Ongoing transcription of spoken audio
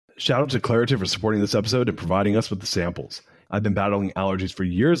Shout out to Claritin for supporting this episode and providing us with the samples. I've been battling allergies for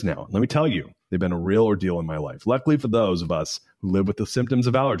years now. Let me tell you, they've been a real ordeal in my life. Luckily for those of us who live with the symptoms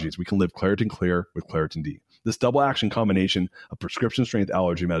of allergies, we can live Claritin Clear with Claritin D. This double action combination of prescription strength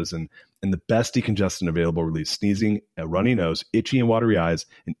allergy medicine and the best decongestant available relieves sneezing, a runny nose, itchy and watery eyes,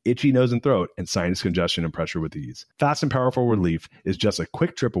 an itchy nose and throat, and sinus congestion and pressure with ease. Fast and powerful relief is just a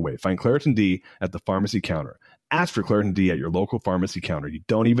quick trip away. Find Claritin D at the pharmacy counter. Ask for Claritin D at your local pharmacy counter. You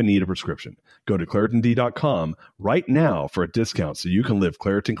don't even need a prescription. Go to ClaritinD.com right now for a discount so you can live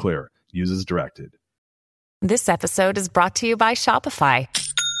Claritin Clear. Use as directed. This episode is brought to you by Shopify.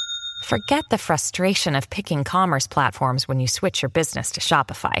 Forget the frustration of picking commerce platforms when you switch your business to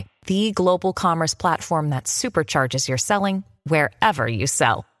Shopify, the global commerce platform that supercharges your selling wherever you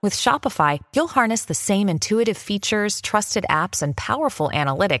sell. With Shopify, you'll harness the same intuitive features, trusted apps, and powerful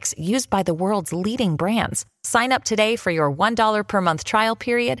analytics used by the world's leading brands. Sign up today for your $1 per month trial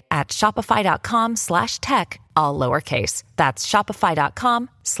period at shopify.com/tech, all lowercase. That's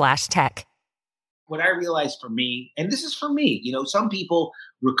shopify.com/tech. What I realized for me, and this is for me, some people,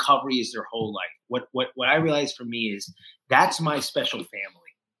 recovery is their whole life. What I realized for me is that's my special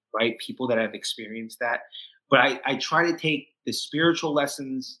family, right? People that have experienced that. But I try to take the spiritual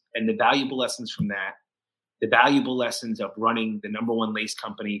lessons and the valuable lessons from that, the valuable lessons of running the number one lace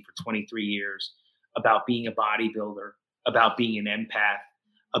company for 23 years, about being a bodybuilder, about being an empath,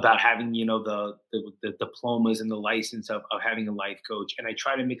 about having, the diplomas and the license of having a life coach. And I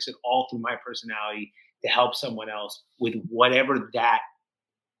try to mix it all through my personality to help someone else with whatever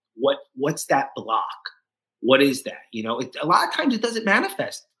what's that block? What is that? A lot of times it doesn't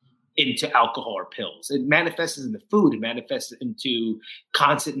manifest into alcohol or pills. It manifests in the food. It manifests into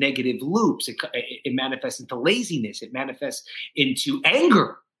constant negative loops. It manifests into laziness. It manifests into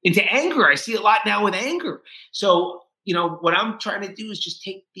anger. I see a lot now with anger. So, what I'm trying to do is just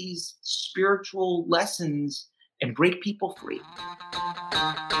take these spiritual lessons and break people free.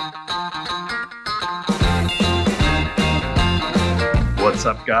 What's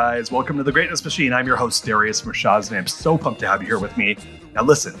up, guys? Welcome to The Greatness Machine. I'm your host, Darius Mershaz, and I'm so pumped to have you here with me. Now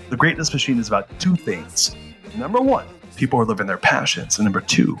listen, The Greatness Machine is about two things. Number one, people who are living their passions. And number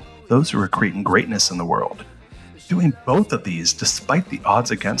two, those who are creating greatness in the world. Doing both of these despite the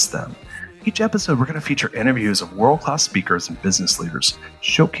odds against them. Each episode, we're going to feature interviews of world-class speakers and business leaders,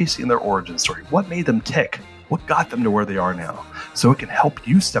 showcasing their origin story, what made them tick, what got them to where they are now, so it can help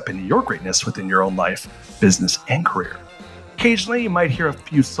you step into your greatness within your own life, business, and career. Occasionally, you might hear a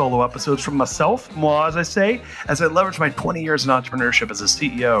few solo episodes from myself, moi, as I say, as I leverage my 20 years in entrepreneurship as a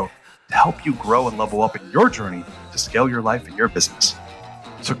CEO to help you grow and level up in your journey to scale your life and your business.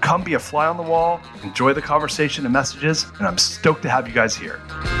 So come be a fly on the wall, enjoy the conversation and messages, and I'm stoked to have you guys here.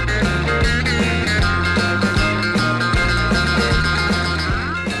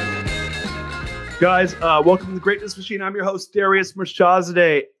 Guys, welcome to The Greatness Machine. I'm your host, Darius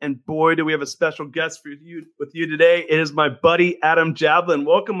Mershaz, and boy, do we have a special guest with you today. It is my buddy, Adam Jablin.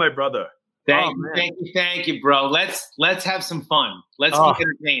 Welcome, my brother. Thank you, bro. Let's have some fun. Let's keep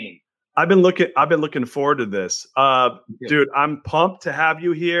entertaining. I've been looking forward to this. Dude, I'm pumped to have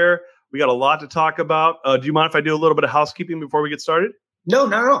you here. We got a lot to talk about. Do you mind if I do a little bit of housekeeping before we get started? No,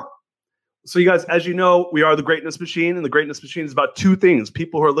 not at all. So you guys, as you know, we are The Greatness Machine, and The Greatness Machine is about two things: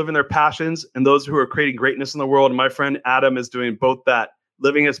 people who are living their passions and those who are creating greatness in the world. And my friend Adam is doing both that,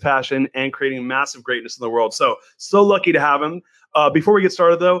 living his passion and creating massive greatness in the world. So lucky to have him. Before we get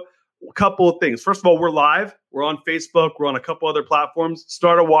started, though, a couple of things. First of all, we're live. We're on Facebook. We're on a couple other platforms.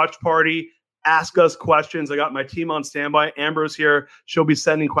 Start a watch party. Ask us questions. I got my team on standby. Amber's here. She'll be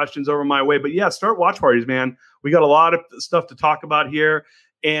sending questions over my way. But yeah, start watch parties, man. We got a lot of stuff to talk about here.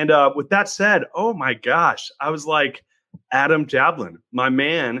 And with that said, oh my gosh, I was like, Adam Jablin, my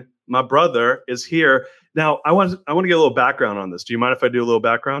man, my brother is here. Now, I want to get a little background on this. Do you mind if I do a little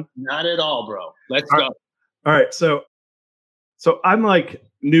background? Not at all, bro. Let's go. All right. So I'm like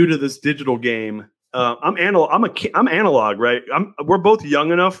new to this digital game. I'm analog, right? We're both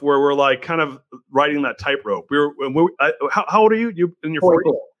young enough where we're like kind of riding that tightrope. How old are you? You in your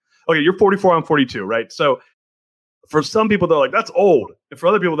 40s? Okay, you're 44. I'm 42, right? So for some people, they're like, that's old. And for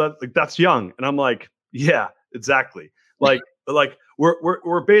other people, that's young. And I'm like, yeah, exactly. Like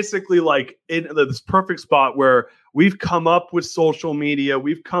we're basically like in this perfect spot where we've come up with social media.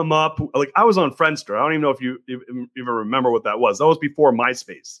 We've come up, like I was on Friendster. I don't even know if you even remember what that was. That was before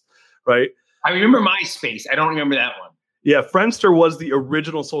MySpace, right? I remember MySpace. I don't remember that one. Yeah, Friendster was the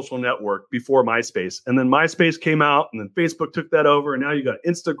original social network before MySpace. And then MySpace came out and then Facebook took that over. And now you got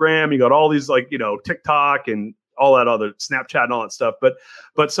Instagram, you got all these TikTok and all that other Snapchat and all that stuff.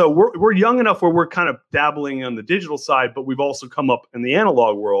 But so we're young enough where we're kind of dabbling on the digital side, but we've also come up in the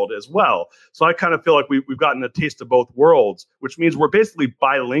analog world as well. So I kind of feel like we've gotten a taste of both worlds, which means we're basically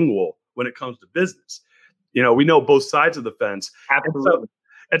bilingual when it comes to business. We know both sides of the fence. Absolutely.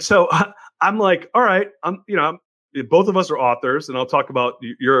 And so I'm like, all right, both of us are authors, and I'll talk about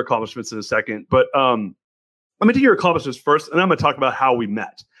your accomplishments in a second. But I'm going to do your accomplishments first, and I'm going to talk about how we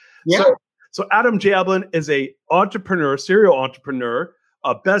met. Yeah. So Adam Jablin is a entrepreneur, serial entrepreneur,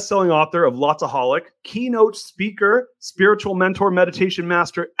 a best-selling author of Lotsaholic, keynote speaker, spiritual mentor, meditation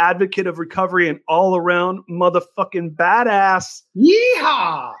master, advocate of recovery, and all-around motherfucking badass.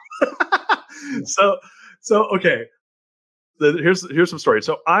 Yeehaw! So okay. Here's some stories.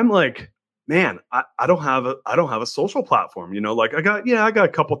 So I'm like, man, I don't have a social platform. Like I got a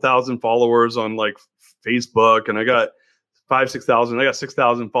couple thousand followers on like Facebook, and I got 6,000. I got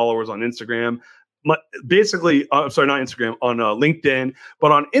 6,000 followers on Instagram. Basically, sorry, not Instagram, on LinkedIn.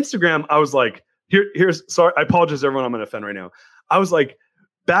 But on Instagram, I was like, sorry, I apologize, everyone. I'm going to offend right now. I was like,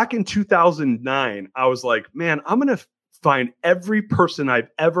 back in 2009, I was like, man, I'm going to find every person I've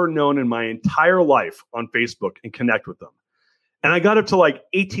ever known in my entire life on Facebook and connect with them. And I got up to like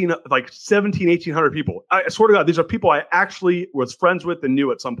 1,700 people. I swear to God, these are people I actually was friends with and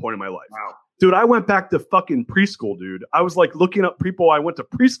knew at some point in my life. Wow. Dude, I went back to fucking preschool, dude. I was like looking up people I went to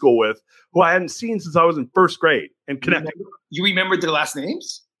preschool with who I hadn't seen since I was in first grade and connecting. You remembered their last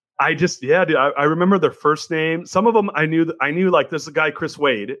names? Dude, I remember their first name. Some of them I knew like this guy, Chris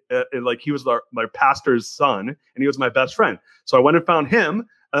Wade, like he was my pastor's son, and he was my best friend. So I went and found him.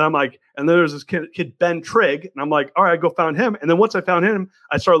 And I'm like, and then there's this kid, Ben Trigg. And I'm like, all right, I go found him. And then once I found him,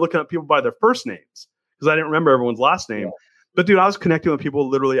 I started looking up people by their first names because I didn't remember everyone's last name. Yeah. But dude, I was connecting with people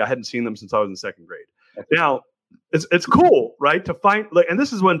literally I hadn't seen them since I was in second grade. Now, it's cool, right? To find like, and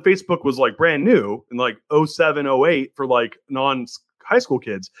this is when Facebook was like brand new in like 07, 08 for like non-high school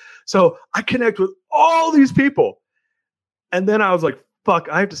kids. So I connect with all these people. And then I was like, fuck,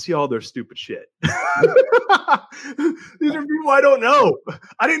 I have to see all their stupid shit. These are people I don't know.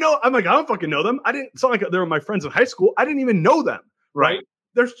 I didn't know. I'm like, I don't fucking know them. It's not like they were my friends in high school. I didn't even know them. Right.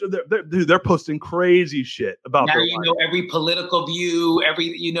 They're posting crazy shit about now their you life. know every political view,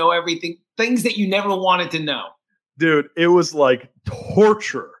 everything, things that you never wanted to know. Dude, it was like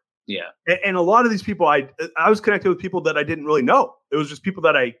torture. Yeah. And a lot of these people, I was connected with people that I didn't really know. It was just people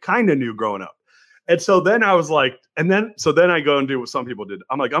that I kind of knew growing up. And so then I was like, so then I go and do what some people did.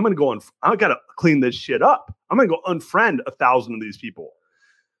 I'm like, I'm going to go and I got to clean this shit up. I'm going to go unfriend 1,000 of these people.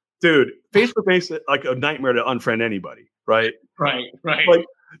 Dude, Facebook makes it like a nightmare to unfriend anybody. Right. Right. Like,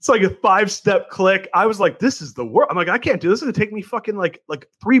 it's like a 5-step click. I was like, this is the worst. I'm like, I can't do this. It's going to take me fucking like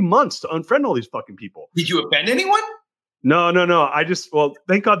 3 months to unfriend all these fucking people. Did you offend anyone? No.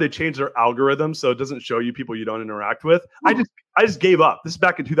 Thank God they changed their algorithm so it doesn't show you people you don't interact with. I just gave up. This is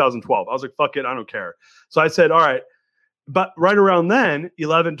back in 2012. I was like, fuck it, I don't care. So I said, all right. But right around then,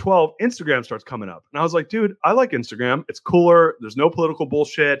 11, 12, Instagram starts coming up. And I was like, dude, I like Instagram. It's cooler. There's no political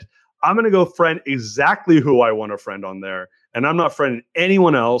bullshit. I'm going to go friend exactly who I want to friend on there. And I'm not friending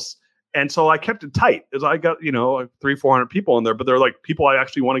anyone else. And so I kept it tight as I got, like 300-400 people in there, but they're like people I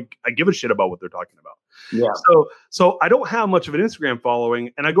actually I give a shit about what they're talking about. Yeah. So I don't have much of an Instagram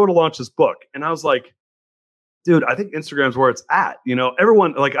following, and I go to launch this book, and I was like, dude, I think Instagram's where it's at.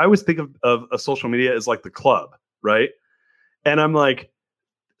 Everyone, like, I always think of a social media as like the club, right? And I'm like,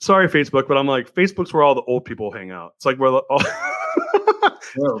 sorry, Facebook, but I'm like, Facebook's where all the old people hang out. It's like where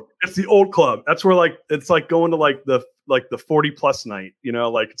it's the old club. That's where it's like going to like the 40 plus night,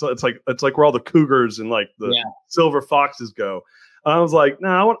 it's like where all the cougars and like the silver foxes go. And I was like,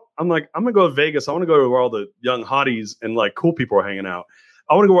 no, I'm gonna go to Vegas. I want to go to where all the young hotties and like cool people are hanging out.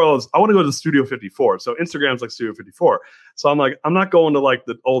 I want to go to the Studio 54. So Instagram's like Studio 54. So I'm like, I'm not going to like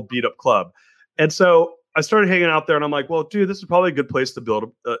the old beat up club. And so I started hanging out there, and I'm like, well, dude, this is probably a good place to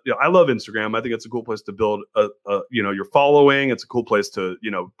build. I love Instagram. I think it's a cool place to build your following. It's a cool place to,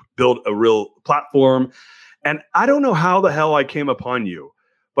 build a real platform. And I don't know how the hell I came upon you,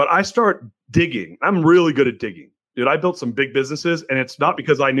 but I start digging. I'm really good at digging. Dude, I built some big businesses, and it's not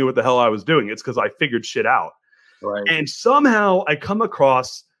because I knew what the hell I was doing. It's because I figured shit out. Right. And somehow I come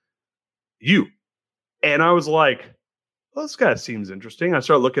across you. And I was like, well, this guy seems interesting. I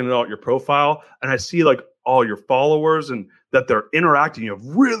started looking at all your profile, and I see like all your followers and that they're interacting. You have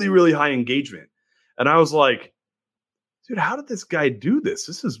really, really high engagement. And I was like, dude, how did this guy do this?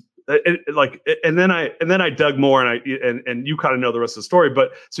 This is and then I dug more, and you kind of know the rest of the story.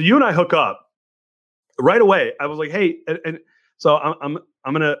 But so you and I hook up right away. I was like, hey, and so I'm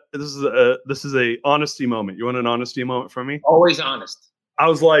gonna. This is a honesty moment. You want an honesty moment from me? Always honest. I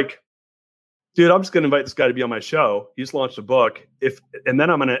was like, dude, I'm just going to invite this guy to be on my show. He's launched a book. And then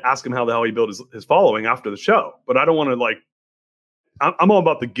I'm going to ask him how the hell he built his following after the show. But I don't want to like, I'm all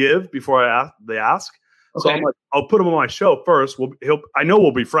about the give before they ask. Okay. So I'm like, I'll put him on my show first. I know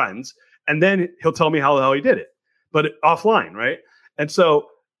we'll be friends. And then he'll tell me how the hell he did it, but offline. Right. And so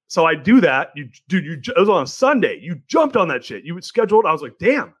I do that. It was on a Sunday. You jumped on that shit. You scheduled. I was like,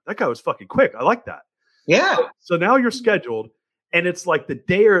 damn, that guy was fucking quick. I like that. Yeah. So now you're scheduled. And it's like the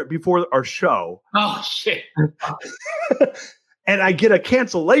day before our show. Oh, shit. And I get a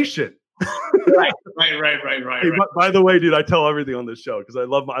cancellation. Right. Hey, by the way, dude, I tell everything on this show because I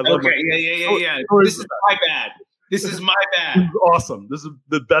love my. Yeah. This is my bad. This is my bad. This is awesome. This is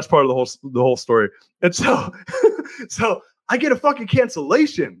the best part of the whole story. And so, so I get a fucking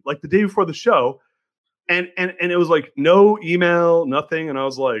cancellation like the day before the show, and it was like no email, nothing, and I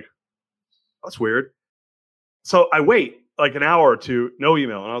was like, that's weird. So I wait like an hour or two, no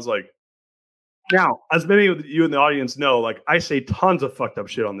email. And I was like, now, as many of you in the audience know, like I say tons of fucked up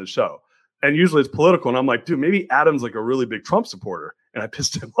shit on this show. And usually it's political. And I'm like, dude, maybe Adam's like a really big Trump supporter. And I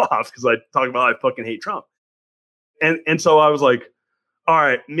pissed him off because I talk about how I fucking hate Trump. And so I was like, all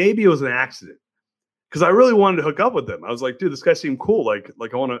right, maybe it was an accident. Because I really wanted to hook up with him. I was like, dude, this guy seemed cool. Like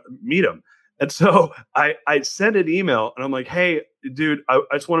I want to meet him. And so I sent an email and I'm like, hey, dude, I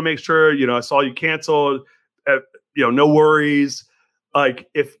just want to make sure, I saw you canceled. No worries. Like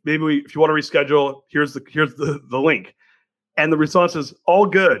if you want to reschedule, here's the link. And the response is all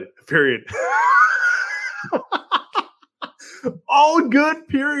good, period. All good,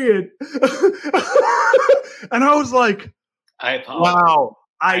 period. And I was like, wow,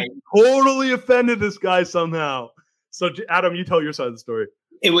 I totally offended this guy somehow. So Adam, you tell your side of the story.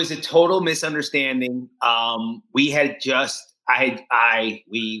 It was a total misunderstanding. We had just, however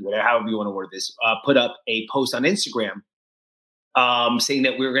you want to word this, put up a post on Instagram saying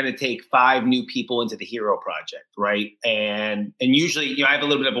that we were going to take 5 new people into the Hero Project, right? And usually, I have a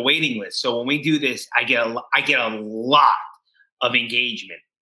little bit of a waiting list. So when we do this, I get a lot of engagement,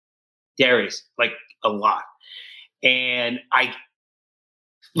 Darius, like a lot. And I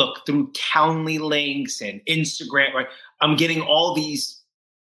look through Townley links and Instagram, right? I'm getting all these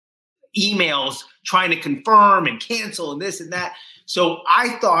emails trying to confirm and cancel and this and that. So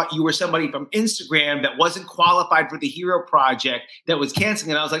I thought you were somebody from Instagram that wasn't qualified for the Hero Project that was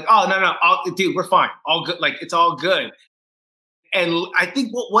canceling. And I was like, oh, no, dude, we're fine. All good. Like, it's all good. And I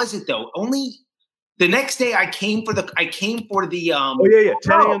think, what was it though? Only the next day I came for the 10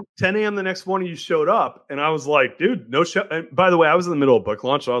 a.m. the next morning you showed up and I was like, dude, no show. And by the way, I was in the middle of book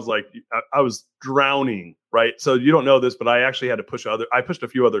launch. So I was like, I was drowning. Right. So you don't know this, but I actually had to pushed a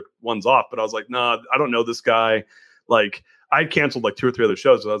few other ones off, but I was like, nah, I don't know this guy. Like I canceled like 2 or 3 other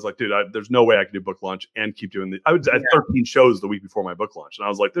shows. So I was like, dude, there's no way I can do book launch and keep doing I was at 13 shows the week before my book launch. And I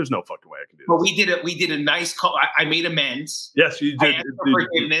was like, there's no fucking way I can do this. But we did a nice call. I made amends. Yes, you did. I asked for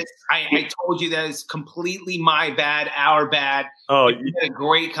forgiveness. I told you that is completely my bad, our bad. Oh, we had a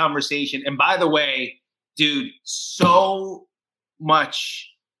great conversation. And by the way, dude, so much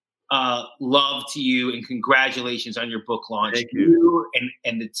love to you and congratulations on your book launch. Thank you.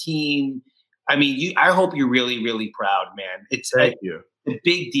 And the team. I mean, I hope you're really, really proud, man. It's a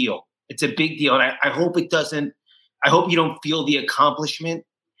big deal. It's a big deal. And I hope I hope you don't feel the accomplishment.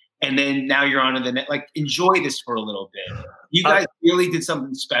 And then now you're on to the net. Like, enjoy this for a little bit. You guys really did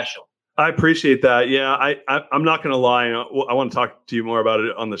something special. I appreciate that. Yeah, I'm not going to lie. I want to talk to you more about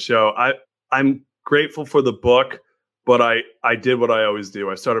it on the show. I'm grateful for the book, but I did what I always do.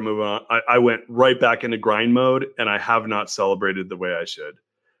 I started moving on. I went right back into grind mode, and I have not celebrated the way I should.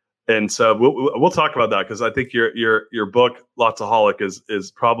 And so we'll talk about that because I think your book Lotsaholic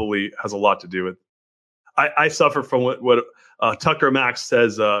is probably has a lot to do with. I suffer from what Tucker Max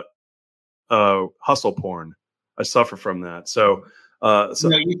says hustle porn. I suffer from that. So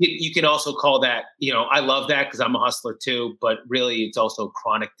you could also call that, I love that because I'm a hustler too, but really it's also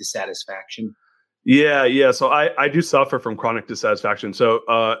chronic dissatisfaction. Yeah. So I do suffer from chronic dissatisfaction. So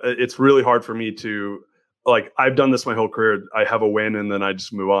it's really hard for me to. Like I've done this my whole career. I have a win and then I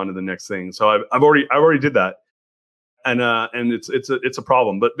just move on to the next thing. So I've already did that, and it's a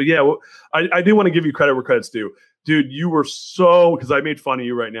problem. But yeah, I do want to give you credit where credit's due, dude. You were because I made fun of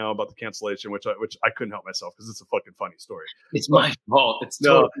you right now about the cancellation, which I couldn't help myself because it's a fucking funny story. It's my fault. It's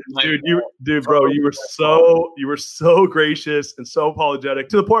totally bro. You were so gracious and so apologetic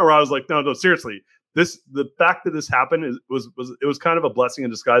to the point where I was like, no, seriously. The fact that this happened was kind of a blessing in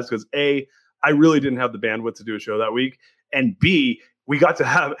disguise because I really didn't have the bandwidth to do a show that week. And B, we got to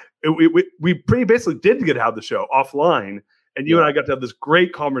have, we pretty basically did get to have the show offline. And you and I got to have this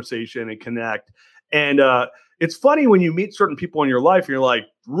great conversation and connect. And it's funny when you meet certain people in your life and you're like,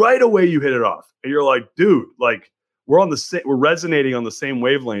 right away you hit it off. And you're like, dude, like we're resonating on the same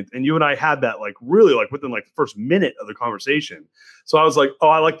wavelength. And you and I had that like really like within like the first minute of the conversation. So I was like, oh,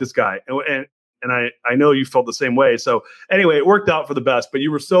 I like this guy. And I know you felt the same way. So anyway, it worked out for the best, but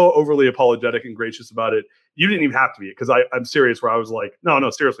you were so overly apologetic and gracious about it. You didn't even have to be, because I'm serious, where I was like, no,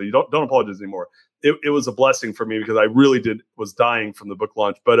 seriously, you don't apologize anymore. It was a blessing for me because I really was dying from the book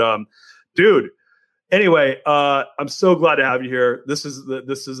launch. But dude, anyway, I'm so glad to have you here. This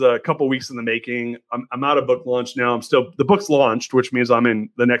is a couple weeks in the making. I'm out of book launch now. The book's launched, which means I'm in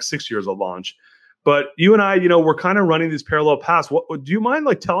the next 6 years of launch. But you and I, we're kind of running these parallel paths. Do you mind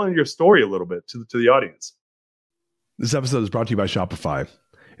like telling your story a little bit to the audience? This episode is brought to you by Shopify.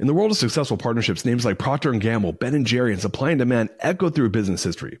 In the world of successful partnerships, names like Procter & Gamble, Ben & Jerry, and Supply and Demand echo through business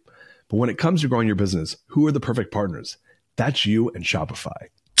history. But when it comes to growing your business, who are the perfect partners? That's you and Shopify.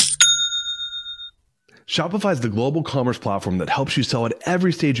 Shopify is the global commerce platform that helps you sell at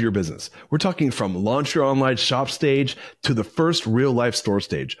every stage of your business. We're talking from launch your online shop stage to the first real life store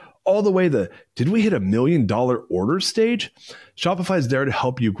stage, all the way to did we hit $1 million order stage? Shopify is there to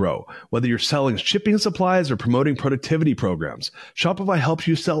help you grow. Whether you're selling shipping supplies or promoting productivity programs, Shopify helps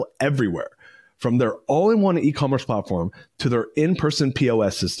you sell everywhere. From their all-in-one e-commerce platform to their in-person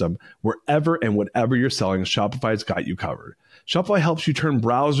POS system, wherever and whatever you're selling, Shopify's got you covered. Shopify helps you turn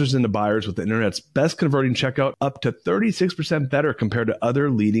browsers into buyers with the internet's best converting checkout, up to 36% better compared to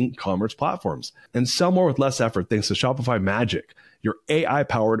other leading commerce platforms. And sell more with less effort thanks to Shopify Magic, your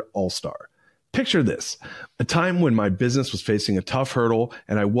AI-powered all-star. Picture this, a time when my business was facing a tough hurdle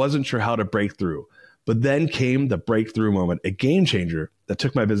and I wasn't sure how to break through. But then came the breakthrough moment, a game changer that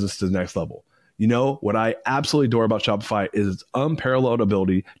took my business to the next level. You know, what I absolutely adore about Shopify is its unparalleled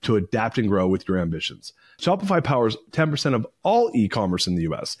ability to adapt and grow with your ambitions. Shopify powers 10% of all e-commerce in the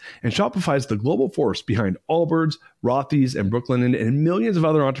US, and Shopify is the global force behind Allbirds, Rothy's, and Brooklinen, and millions of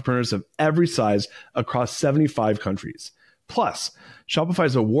other entrepreneurs of every size across 75 countries. Plus,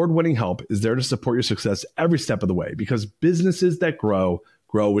 Shopify's award-winning help is there to support your success every step of the way, because businesses that grow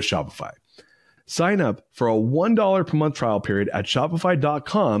with Shopify. Sign up for a $1 per month trial period at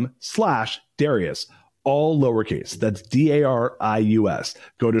shopify.com/Darius, all lowercase. That's DARIUS.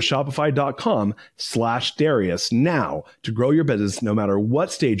 Go to shopify.com/Darius now to grow your business no matter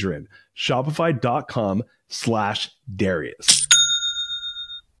what stage you're in. Shopify.com/Darius.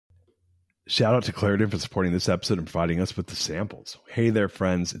 Shout out to Claritin for supporting this episode and providing us with the samples. Hey there,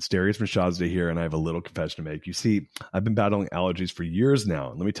 friends. It's Darius Mashazde here, and I have a little confession to make. You see, I've been battling allergies for years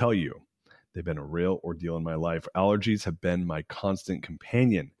now, and let me tell you, they've been a real ordeal in my life. Allergies have been my constant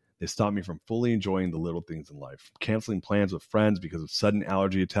companion. They stop me from fully enjoying the little things in life, from canceling plans with friends because of sudden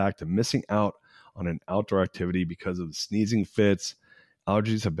allergy attack to missing out on an outdoor activity because of the sneezing fits.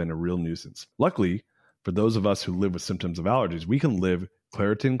 Allergies have been a real nuisance. Luckily, for those of us who live with symptoms of allergies, we can live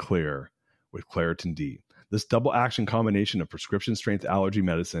Claritin Clear with Claritin D. This double action combination of prescription strength allergy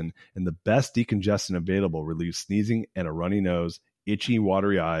medicine and the best decongestant available relieves sneezing and a runny nose, itchy,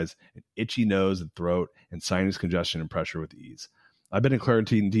 watery eyes, an itchy nose and throat, and sinus congestion and pressure with ease. I've been a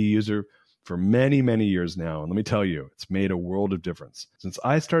Claritin D user for many, many years now, and let me tell you, it's made a world of difference. Since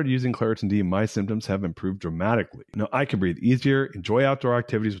I started using Claritin D, my symptoms have improved dramatically. Now I can breathe easier, enjoy outdoor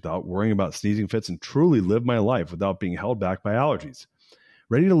activities without worrying about sneezing fits, and truly live my life without being held back by allergies.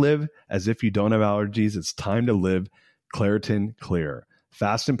 Ready to live as if you don't have allergies? It's time to live Claritin Clear.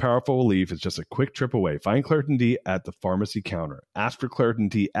 Fast and powerful relief is just a quick trip away. Find Claritin D at the pharmacy counter. Ask for Claritin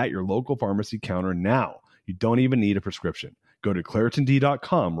D at your local pharmacy counter now. You don't even need a prescription. Go to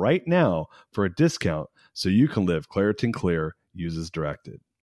ClaritinD.com right now for a discount so you can live Claritin Clear. Use as directed.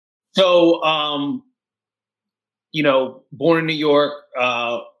 So, born in New York,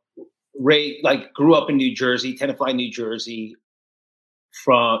 grew up in New Jersey, Tenafly, New Jersey,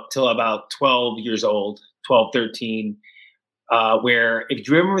 till about 12 years old, 12, 13, where if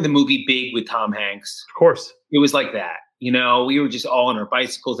you remember the movie Big with Tom Hanks, Of course. it was like that. You know, we were just all on our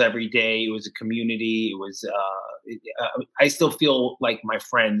bicycles every day. It was a community. It was, I still feel like my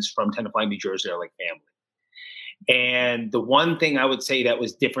friends from Tenafly, New Jersey are like family. And the one thing I would say that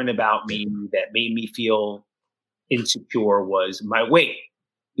was different about me that made me feel insecure was my weight.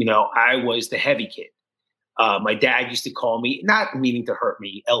 You know, I was the heavy kid. My dad used to call me, not meaning to hurt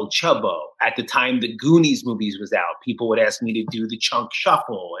me, El Chubbo. At the time the Goonies movies was out, people would ask me to do the chunk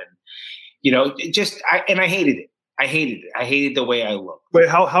shuffle. And, I hated it. I hated the way I looked. Wait,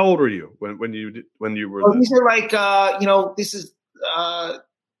 how old were you when you were? Well, these are like, this is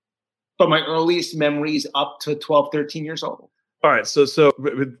from my earliest memories up to 12, 13 years old. All right. So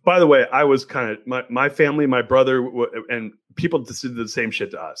by the way, I was kind of my family, my brother, and people did the same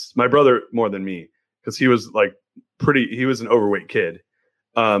shit to us. My brother more than me. because he was like he was an overweight kid.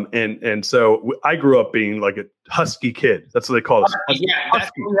 And so I grew up being like a husky kid. That's what they call us. That's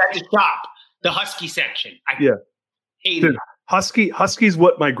where we had to shop. The husky section. I hated Dude, husky's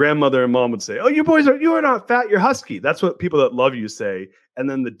what my grandmother and mom would say. Oh, you are not fat. You're husky. That's what people that love you say. And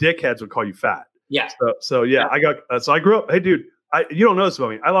then the dickheads would call you fat. Yeah. So I grew up. Hey, dude, you don't know this about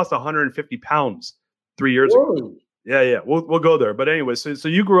me. I lost 150 pounds 3 years ago. Yeah. We'll go there. But anyway, so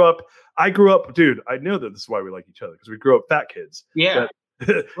you grew up. I grew up, dude. I know that this is why we like each other, because we grew up fat kids. Yeah. Had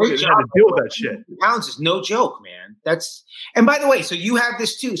to deal with that shit. Pounds is no joke, man. And by the way, so you have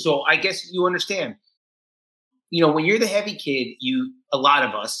this too. So I guess you understand. You know, when you're the heavy kid, a lot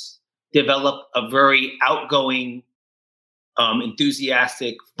of us develop a very outgoing,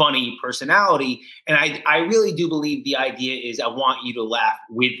 enthusiastic, funny personality. And I really do believe the idea is I want you to laugh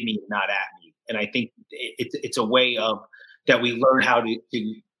with me, not at me. And I think it's a way of that we learn how to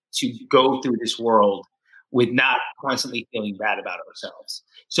go through this world with not constantly feeling bad about ourselves.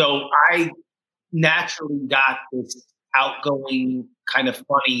 So I naturally got this outgoing, kind of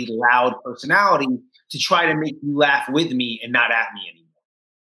funny, loud personality to try to make you laugh with me and not at me anymore.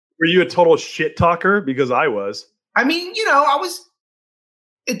 Were you a total shit talker? Because I was. I mean, I was.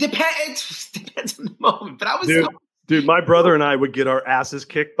 It depends on the moment, but I was. Dude, my brother and I would get our asses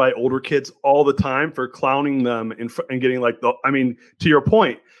kicked by older kids all the time for clowning them and getting like to your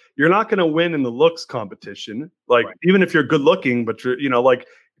point, you're not going to win in the looks competition. Like, right. Even if you're good looking, but you're, like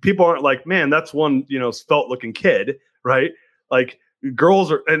people aren't like, man, that's one, svelte looking kid. Right. Like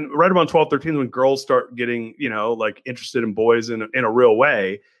girls are, and right around 12, 13 when girls start getting, like interested in boys in a real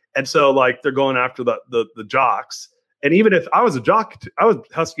way. And so like, they're going after the jocks. And even if I was a jock, I was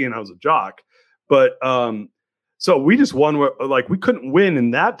husky and I was a jock, but, so we just won, like we couldn't win in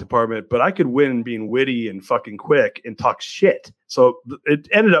that department, but I could win being witty and fucking quick and talk shit. So it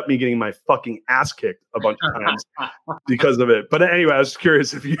ended up me getting my fucking ass kicked a bunch of times because of it. But anyway, I was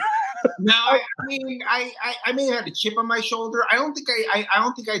curious if you. No, I mean, I may have had a chip on my shoulder. I don't think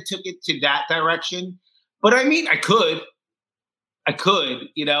I took it to that direction, but I mean, I could,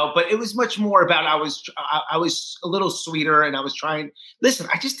 but it was much more about I was a little sweeter and I was trying. Listen,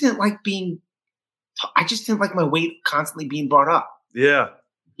 I just didn't like my weight constantly being brought up. Yeah.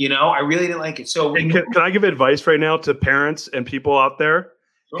 I really didn't like it. So can I give advice right now to parents and people out there?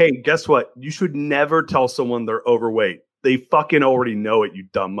 Sure. Hey, guess what? You should never tell someone they're overweight. They fucking already know it, you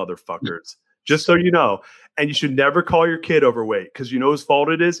dumb motherfuckers. Just so you know. And you should never call your kid overweight because you know whose fault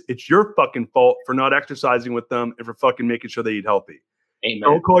it is? It's your fucking fault for not exercising with them and for fucking making sure they eat healthy. Amen.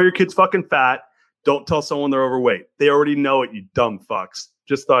 Don't call your kids fucking fat. Don't tell someone they're overweight. They already know it, you dumb fucks.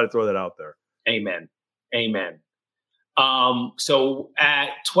 Just thought I'd throw that out there. Amen. So at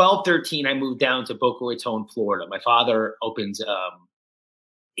 12, 13, I moved down to Boca Raton, Florida. My father opened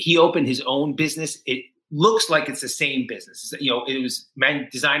his own business. It looks like it's the same business. It was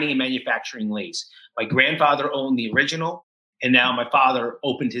designing and manufacturing lace. My grandfather owned the original, and now my father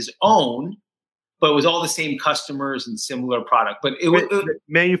opened his own, but it was all the same customers and similar product. But it was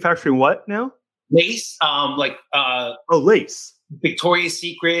manufacturing what now? Lace, lace. Victoria's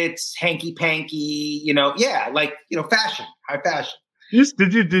Secrets, hanky panky, fashion, high fashion.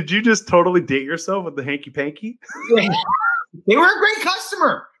 Did you just totally date yourself with the hanky panky? They were a great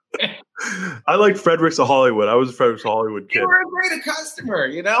customer. I like Fredericks of Hollywood. I was a Fredericks of Hollywood kid. They were a great customer,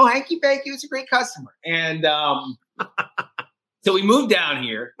 hanky panky was a great customer. And so we moved down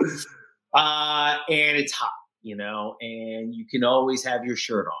here and it's hot. And you can always have your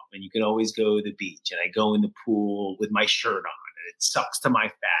shirt off and you can always go to the beach. And I go in the pool with my shirt on and it sucks to my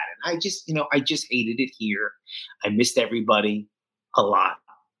fat. And I just hated it here. I missed everybody a lot.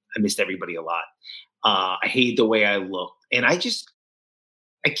 I hated the way I looked. And I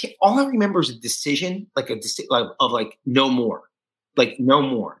can't, all I remember is a decision, of no more.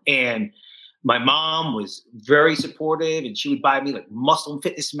 And my mom was very supportive and she would buy me like Muscle and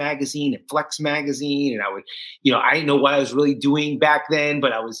Fitness magazine and Flex magazine. And I would, I didn't know what I was really doing back then,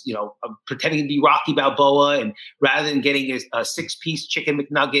 but I was, pretending to be Rocky Balboa. And rather than getting a 6-piece chicken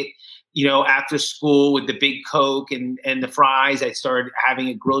McNugget, after school with the big Coke and the fries, I started having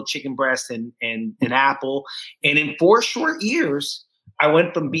a grilled chicken breast and an apple. And in 4 short years, I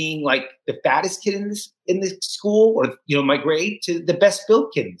went from being like the fattest kid in the school or, my grade to the best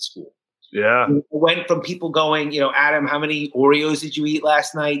built kid in the school. Yeah. I went from people going, Adam, how many Oreos did you eat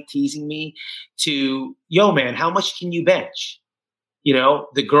last night? Teasing me to, yo, man, how much can you bench?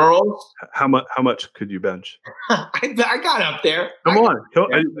 The girls. How much could you bench? I got up there. Come on.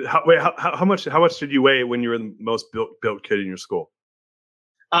 How much did you weigh when you were the most built kid in your school?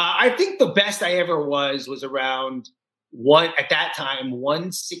 I think the best I ever was around at that time,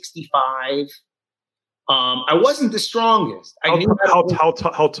 165. I wasn't the strongest.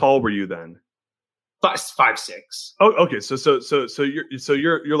 How tall were you then? 5'6". Oh, okay. So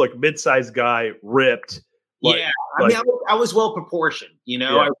you're like mid-sized guy, ripped. Yeah, I mean, I was well proportioned.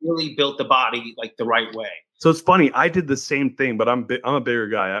 I really built the body like the right way. So it's funny. I did the same thing, but I'm a bigger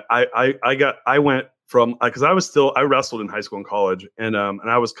guy. I went from because I wrestled in high school and college, and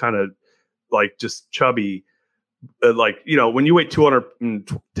I was kind of like just chubby, when you weigh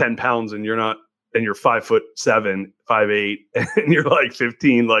 210 pounds and you're 5'7", 5'8", and you're like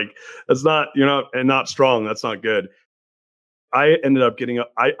 15, like that's not not strong. That's not good. I ended up getting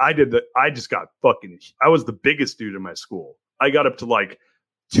up. I just got fucking. I was the biggest dude in my school. I got up to like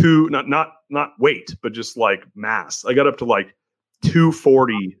not weight, but just like mass. I got up to like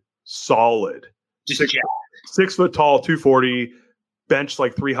 240 solid. Just 6 foot tall, 240, bench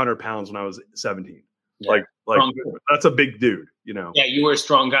like 300 pounds when I was 17. Yeah. Like that's a big dude, Yeah, you were a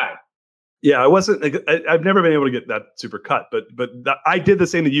strong guy. Yeah, I wasn't. I've never been able to get that super cut, but I did the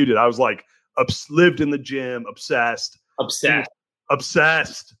same that you did. I was like lived in the gym, obsessed. I was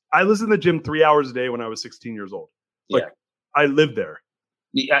in the gym 3 hours a day when I was 16 years old. Like I lived there.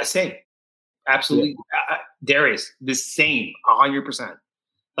 Yeah, same. Absolutely. Yeah. Darius, the same, 100%.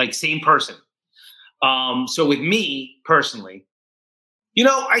 Like same person. So with me personally,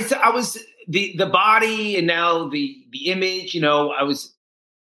 I was the body and now the image, I was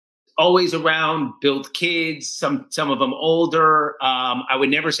always around, built kids, some of them older. I would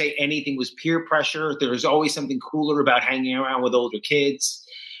never say anything was peer pressure. There was always something cooler about hanging around with older kids.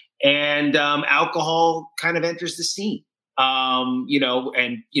 And alcohol kind of enters the scene. It's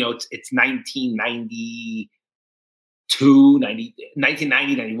 1990,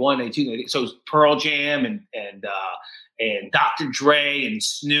 1990, 91, 92. So it was Pearl Jam and Dr. Dre and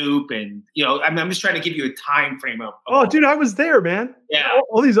Snoop and I'm just trying to give you a time frame of. Oh, dude, I was there, man. Yeah,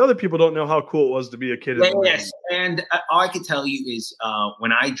 all these other people don't know how cool it was to be a kid. Yes, and all I can tell you is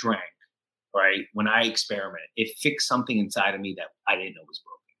when I drank, right, when I experimented, it fixed something inside of me that I didn't know was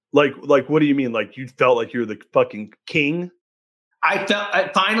broken. Like, what do you mean? Like you felt like you were the fucking king? I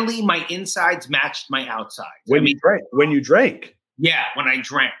felt finally my insides matched my outsides. When you drank. Yeah, when I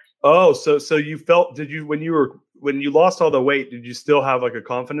drank. Oh, so you felt? Did you when you lost all the weight? Did you still have like a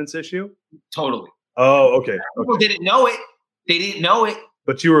confidence issue? Totally. Oh, okay. People didn't know it. They didn't know it.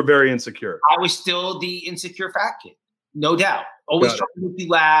 But you were very insecure. I was still the insecure fat kid, no doubt. Always trying to make you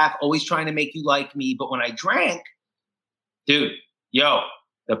laugh. Always trying to make you like me. But when I drank, dude,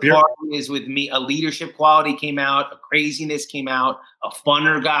 the party is with me. A leadership quality came out. A craziness came out. A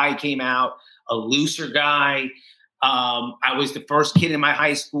funner guy came out. A looser guy. I was the first kid in my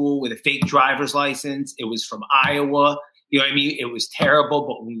high school with a fake driver's license. It was from Iowa. You know what I mean? It was terrible.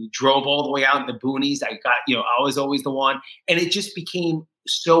 But when we drove all the way out in the boonies, I was always the one. And it just became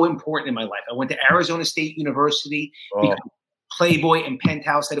so important in my life. I went to Arizona State University because Playboy and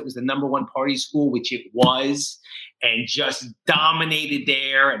Penthouse said it was the #1 party school, which it was, and just dominated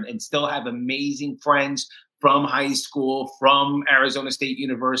there and still have amazing friends from high school, from Arizona State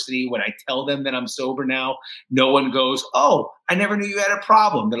University. When I tell them that I'm sober now, no one goes, "Oh, I never knew you had a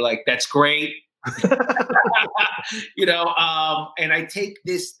problem." They're like, "That's great." And I take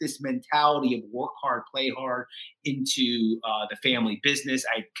this mentality of work hard, play hard into the family business.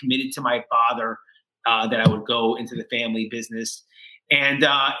 I committed to my father that I would go into the family business, and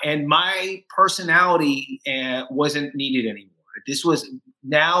my personality wasn't needed anymore. This was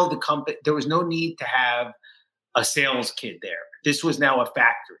now the company. There was no need to have a sales kid there. This was now a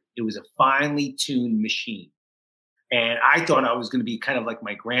factory. It was a finely tuned machine. And I thought I was going to be kind of like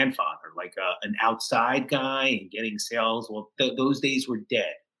my grandfather, like an outside guy and getting sales. Well, those days were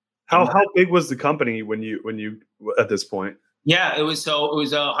dead. How big was the company when you at this point? Yeah, it was a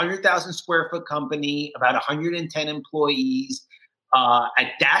 100,000 square foot company, about 110 employees.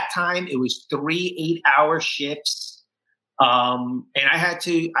 At that time, it was 3 8-hour shifts, and I had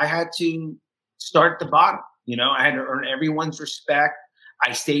to start at the bottom. I had to earn everyone's respect.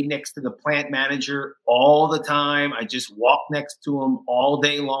 I stayed next to the plant manager all the time. I just walked next to him all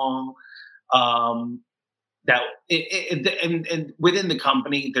day long. And within the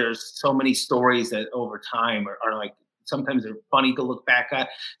company, there's so many stories that over time are like, sometimes they're funny to look back at.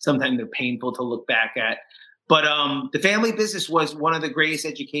 Sometimes they're painful to look back at. But the family business was one of the greatest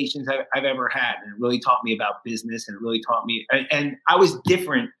educations I've ever had. And it really taught me about business, and it really taught me. And I was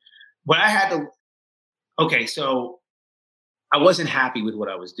different. When I had to, so I wasn't happy with what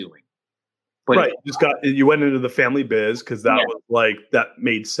I was doing. But right. You went into the family biz because that was like, that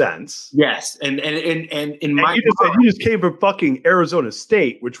made sense. Yes. And in my, you just came from fucking Arizona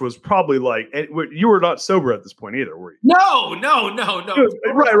State, which was probably like, you were not sober at this point either, were you? No.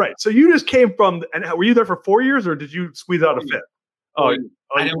 Right. So you just came from, and were you there for 4 years or did you squeeze out a fifth? I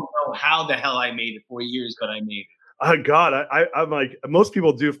don't know how the hell I made it 4 years, but I made it. Oh God, I'm like, most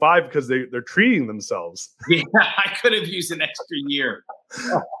people do 5 because they're treating themselves. Yeah, I could have used an extra year.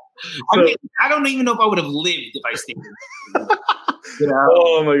 I don't even know if I would have lived if I stayed in.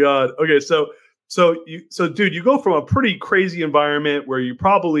 Oh my God. Okay, so dude, you go from a pretty crazy environment where you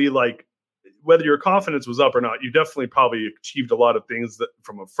probably like, whether your confidence was up or not, you definitely probably achieved a lot of things that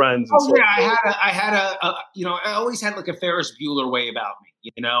from a friend. I had I always had like a Ferris Bueller way about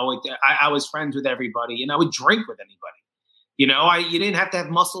me. I was friends with everybody, and I would drink with anybody. You didn't have to have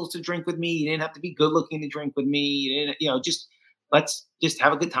muscles to drink with me. You didn't have to be good looking to drink with me. You didn't, let's just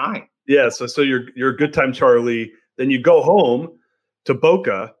have a good time. Yeah. So you're a good time, Charlie. Then you go home to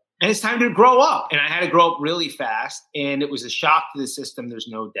Boca. And it's time to grow up. And I had to grow up really fast. And it was a shock to the system, there's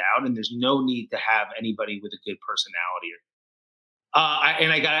no doubt. And there's no need to have anybody with a good personality.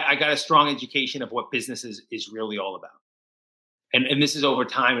 I got a strong education of what business is really all about. And this is over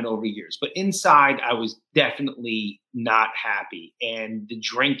time and over years. But inside, I was definitely not happy. And the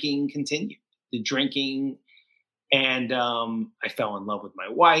drinking continued. And I fell in love with my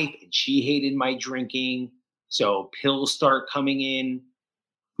wife, and she hated my drinking. So pills start coming in.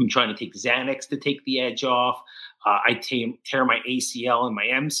 I'm trying to take Xanax to take the edge off. I tear my ACL and my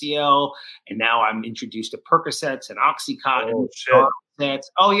MCL, and now I'm introduced to Percocets and Oxycontin. Oh, shit.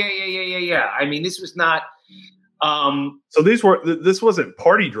 Oh yeah. I mean, this was not. So this wasn't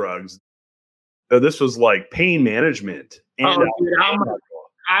party drugs. This was like pain management. And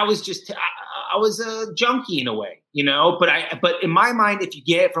I was a junkie in a way, But in my mind, if you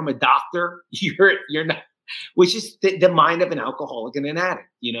get it from a doctor, you're not. Which is the mind of an alcoholic and an addict.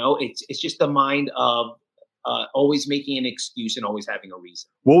 It's just the mind of always making an excuse and always having a reason.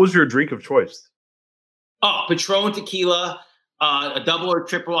 What was your drink of choice? Oh, Patron tequila, a double or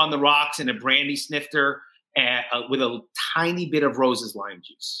triple on the rocks, and a brandy snifter with a tiny bit of Rose's lime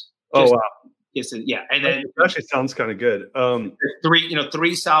juice. Wow. Yes, yeah, and then that actually sounds kind of good.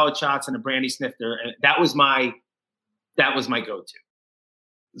 Three solid shots and a brandy snifter, and that was my go-to.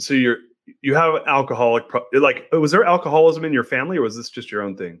 So you have alcoholic, was there alcoholism in your family, or was this just your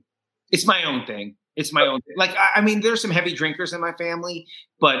own thing? It's my own thing. Like, I mean, there's some heavy drinkers in my family,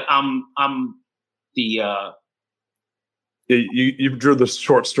 but I'm the. You drew the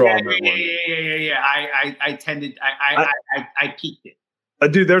short straw. Yeah. I peaked it.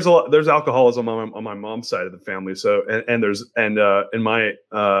 Dude, there's alcoholism on my mom's side of the family. So and there's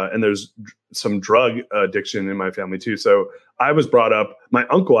some drug addiction in my family too. So I was brought up. My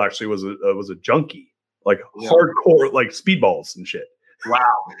uncle actually was a junkie, like hardcore, like speedballs and shit.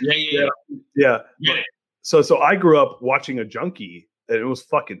 Wow. Yeah. So I grew up watching a junkie, and it was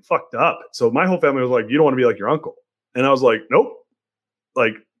fucking fucked up. So my whole family was like, "You don't want to be like your uncle," and I was like, "Nope,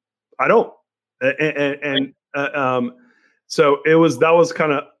 like I don't." So that was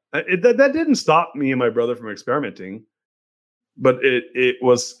kind of that didn't stop me and my brother from experimenting, but it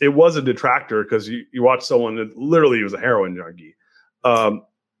was a detractor because you watch someone that literally was a heroin junkie.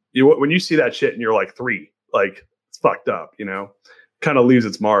 When you see that shit and you're like 3, like it's fucked up, kind of leaves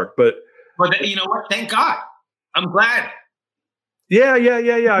its mark. But you know what? Thank God. I'm glad. Yeah.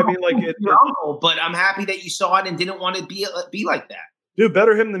 I mean, like your uncle, but I'm happy that you saw it and didn't want to be like that. Dude,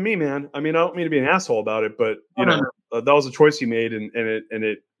 better him than me, man. I mean, I don't mean to be an asshole about it, but that was a choice he made, and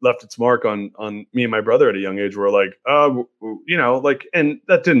it left its mark on me and my brother at a young age. We're like, and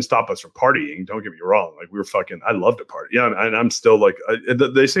that didn't stop us from partying. Don't get me wrong. Like, we were fucking. I love to party. Yeah, and I'm still like.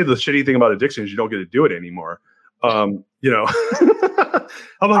 They say the shitty thing about addiction is you don't get to do it anymore. I'm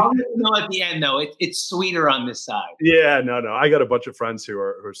like, at the end though, it's sweeter on this side. Yeah, no. I got a bunch of friends who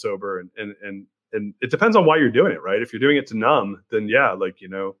are sober, and it depends on why you're doing it, right? If you're doing it to numb, then yeah, I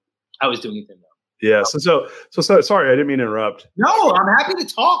was doing it to numb. Yeah. So sorry, I didn't mean to interrupt. No, I'm happy to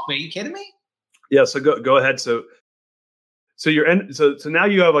talk, man. Are you kidding me? Yeah. So go ahead. So now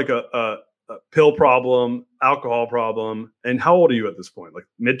you have like a pill problem, alcohol problem. And how old are you at this point? Like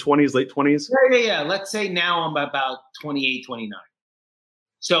mid-20s, late 20s? Yeah. Let's say now I'm about 28, 29.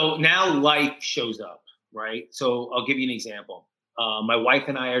 So now life shows up, right? So I'll give you an example. My wife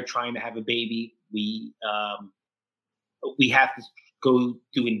and I are trying to have a baby. We have to go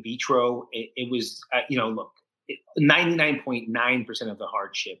do in vitro. It was, look, 99.9% of the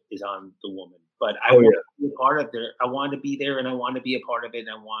hardship is on the woman. But I want to be a part of it. I want to be there, and I want to be a part of it. And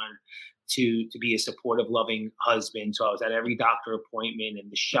I want to be a supportive, loving husband. So I was at every doctor appointment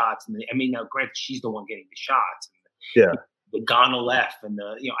and the shots. And now granted, she's the one getting the shots. Yeah. The Gonal-F and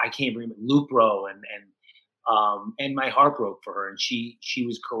I can't remember Lupro and my heart broke for her. And she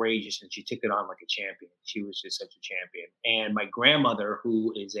was courageous and she took it on like a champion. She was just such a champion. And my grandmother,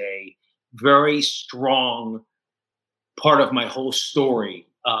 who is a very strong part of my whole story,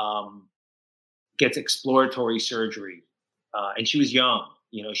 gets exploratory surgery. And she was young,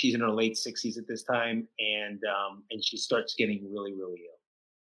 she's in her late 60s at this time. And she starts getting really, really ill.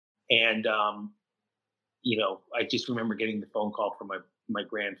 And, I just remember getting the phone call from my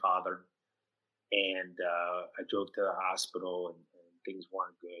grandfather, and I drove to the hospital and things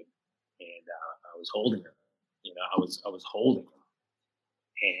weren't good. And I was holding her, I was holding her,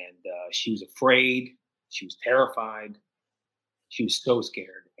 and she was afraid. She was terrified. She was so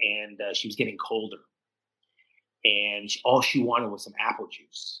scared, and she was getting colder. And all she wanted was some apple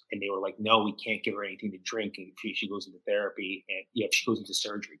juice. And they were like, no, we can't give her anything to drink. And she goes into therapy, and she goes into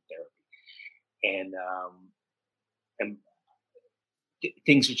surgery therapy. And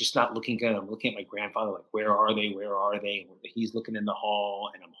things are just not looking good. I'm looking at my grandfather, like, where are they? Where are they? And he's looking in the hall,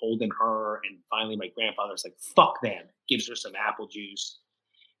 and I'm holding her. And finally, my grandfather's like, fuck them. Gives her some apple juice.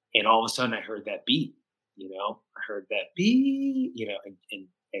 And all of a sudden, I heard that beat, I heard that beat,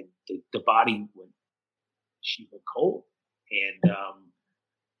 and the body she went cold. And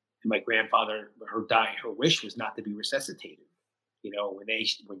my grandfather, her wish was not to be resuscitated.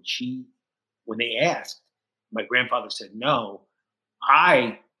 When they asked, my grandfather said, no,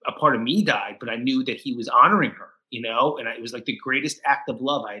 a part of me died, but I knew that he was honoring her, and it was like the greatest act of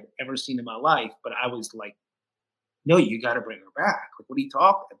love I had ever seen in my life. But I was like, no, you got to bring her back. Like, what are you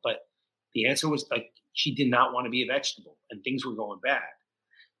talking about? But the answer was like, she did not want to be a vegetable, and things were going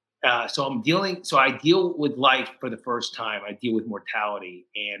bad. So I deal with life for the first time. I deal with mortality.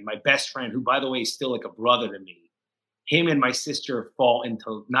 And my best friend, who, by the way, is still like a brother to me, him and my sister fall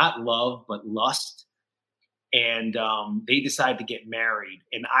into not love, but lust. And they decide to get married.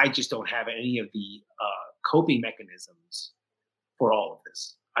 And I just don't have any of the coping mechanisms for all of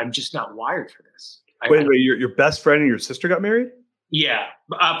this. I'm just not wired for this. Wait, your best friend and your sister got married? Yeah,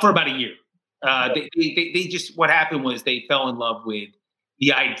 for about a year. They just, what happened was they fell in love with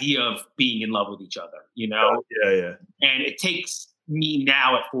the idea of being in love with each other, Yeah. And it takes me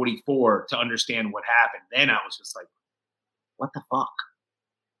now at 44 to understand what happened. Then I was just like, what the fuck?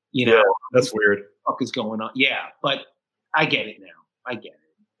 That's weird. What the fuck is going on? Yeah, but I get it now. I get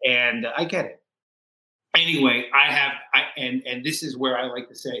it. And I get it. Anyway, and this is where I like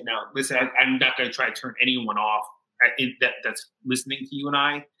to say, now, listen, I'm not going to try to turn anyone off that's listening to you and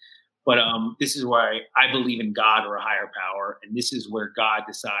I. But this is why I believe in God or a higher power. And this is where God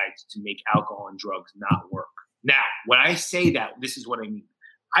decides to make alcohol and drugs not work. Now, when I say that, this is what I mean.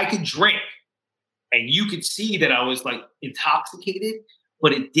 I could drink and you could see that I was like intoxicated,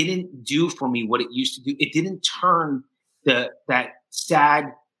 but it didn't do for me what it used to do. It didn't turn that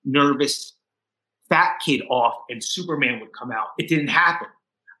sad, nervous, fat kid off and Superman would come out. It didn't happen.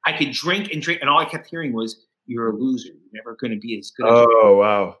 I could drink, and all I kept hearing was, you're a loser. You're never going to be as good as you. Oh,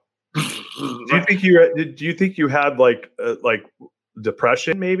 wow. Do you think you had like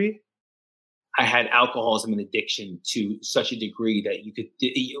depression maybe? I had alcoholism and addiction to such a degree that you could,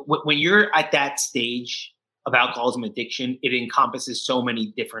 when you're at that stage of alcoholism addiction, it encompasses so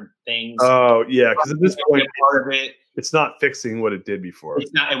many different things. Oh yeah, because at this point, part of it, it's not fixing what it did before.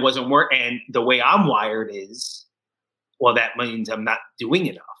 It wasn't work. And the way I'm wired is, well, that means I'm not doing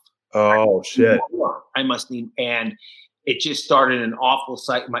enough. Oh shit! I must need, and it just started an awful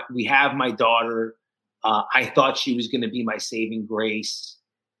sight. We have my daughter. I thought she was going to be my saving grace,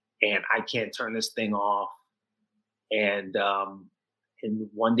 and I can't turn this thing off. And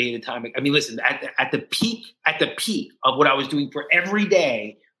one day at a time. I mean, listen, at the peak of what I was doing for every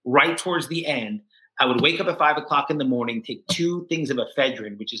day, right towards the end, I would wake up at 5 o'clock in the morning, take 2 things of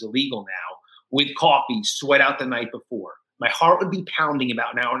ephedrine, which is illegal now, with coffee, sweat out the night before. My heart would be pounding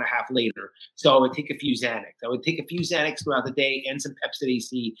about an hour and a half later. So I would take a few Xanax. I would take a few Xanax throughout the day and some Pepsid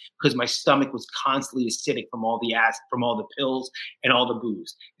AC because my stomach was constantly acidic from all the acid, from all the pills and all the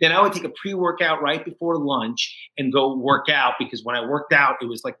booze. Then I would take a pre-workout right before lunch and go work out, because when I worked out, it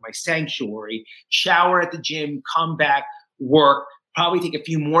was like my sanctuary. Shower at the gym, come back, work, probably take a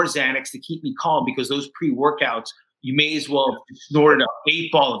few more Xanax to keep me calm, because those pre-workouts you may as well have snorted a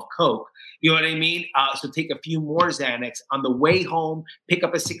 8-ball of Coke. You know what I mean? So take a few more Xanax. On the way home, pick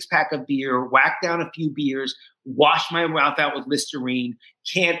up a 6-pack of beer, whack down a few beers, wash my mouth out with Listerine.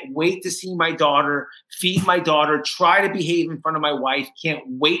 Can't wait to see my daughter, feed my daughter, try to behave in front of my wife. Can't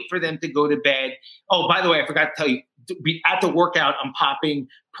wait for them to go to bed. Oh, by the way, I forgot to tell you, at the workout, I'm popping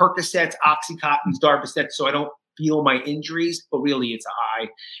Percocets, Oxycontins, Darvocets, so I don't feel my injuries, but really it's a high.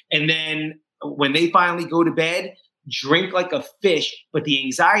 And then when they finally go to bed, drink like a fish, but the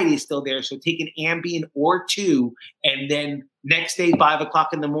anxiety is still there. So take an Ambien or 2, and then next day, 5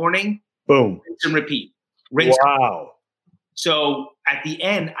 o'clock in the morning, boom, rinse and repeat. Rinse. Wow. So at the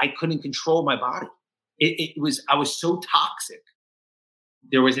end, I couldn't control my body. I was so toxic.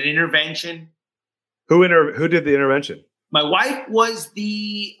 There was an intervention. Who did the intervention? My wife was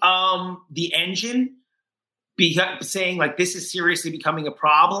the engine, saying like, this is seriously becoming a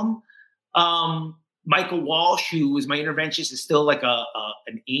problem. Michael Walsh, who was my interventionist, is still like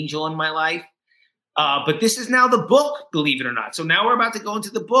an angel in my life. But this is now the book, believe it or not. So now we're about to go into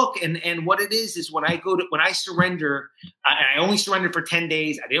the book. And what it is when I surrender, I only surrendered for 10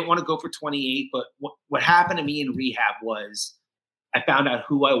 days. I didn't want to go for 28. But what happened to me in rehab was I found out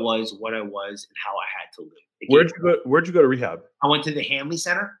who I was, what I was, and how I had to live. Where'd you go to rehab? I went to the Hanley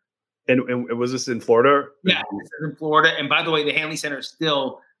Center. And was this in Florida? Yeah, this is in Florida. And by the way, the Hanley Center is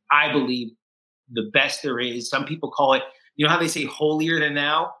still, I believe, the best there is. Some people call it, you know how they say holier than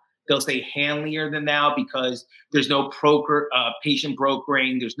thou? They'll say Hanlier than thou because there's no patient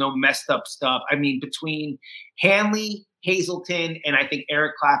brokering. There's no messed up stuff. I mean, between Hanley, Hazleton, and I think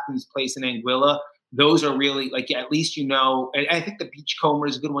Eric Clapton's place in Anguilla, those are really like, at least you know, and I think the Beachcomber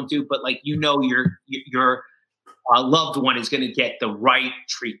is a good one too, but like, you know, your loved one is going to get the right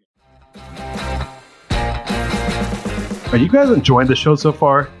treatment. Are you guys enjoying the show so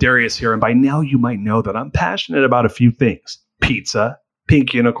far? Darius here, and by now you might know that I'm passionate about a few things: pizza,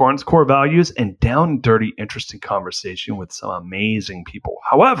 pink unicorns, core values, and down and dirty, interesting conversation with some amazing people.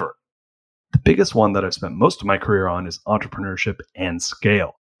 However, the biggest one that I've spent most of my career on is entrepreneurship and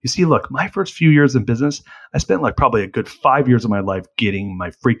scale. You see, look, my first few years in business, I spent like probably a good 5 years of my life getting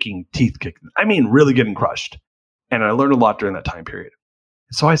my freaking teeth kicked. I mean, really getting crushed. And I learned a lot during that time period.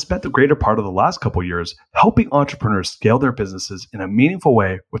 So I spent the greater part of the last couple of years helping entrepreneurs scale their businesses in a meaningful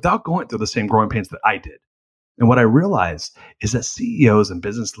way without going through the same growing pains that I did. And what I realized is that CEOs and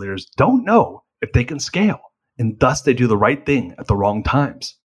business leaders don't know if they can scale, and thus they do the right thing at the wrong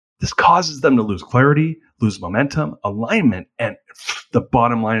times. This causes them to lose clarity, lose momentum, alignment, and the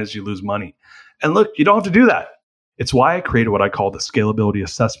bottom line is you lose money. And look, you don't have to do that. It's why I created what I call the scalability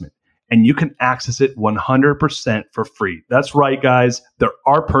assessment. And you can access it 100% for free. That's right, guys. There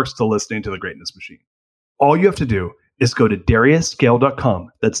are perks to listening to The Greatness Machine. All you have to do is go to DariusScale.com.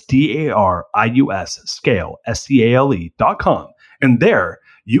 That's DARIUS scale, SCALE.com. And there,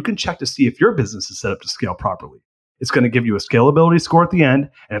 you can check to see if your business is set up to scale properly. It's going to give you a scalability score at the end,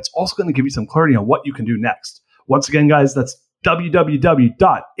 and it's also going to give you some clarity on what you can do next. Once again, guys, that's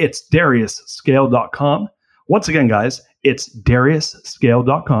www.itsdariusscale.com. Once again, guys, it's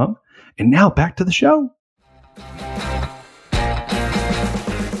DariusScale.com. And now back to the show.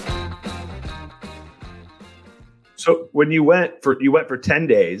 So when you went for 10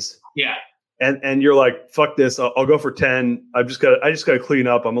 days, yeah, and you're like, fuck this, I'll go for 10. I just got to clean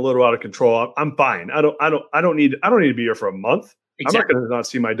up. I'm a little out of control. I'm fine. I don't need to be here for a month. Exactly. I'm not going to not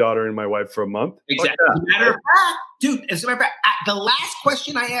see my daughter and my wife for a month. Exactly. As a matter of fact, dude, as a matter of fact, the last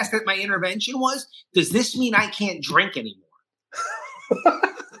question I asked at my intervention was, does this mean I can't drink anymore?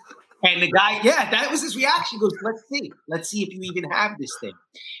 And the guy, that was his reaction. He goes, let's see if you even have this thing.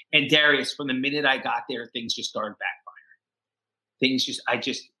 And Darius, from the minute I got there, things just started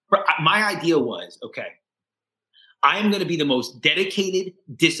backfiring. My idea was, okay, I'm going to be the most dedicated,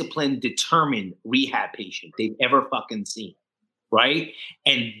 disciplined, determined rehab patient they've ever fucking seen. Right.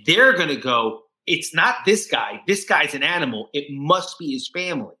 And they're going to go, it's not this guy. This guy's an animal. It must be his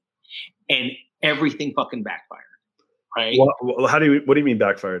family. And everything fucking backfired. Right. Well, what do you mean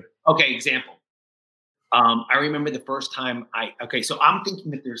backfired? Okay. Example. I remember the first time so I'm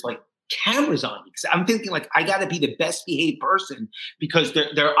thinking that there's like cameras on me. Cause I'm thinking like, I gotta be the best behaved person because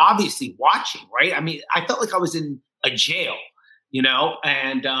they're obviously watching. Right. I mean, I felt like I was in a jail,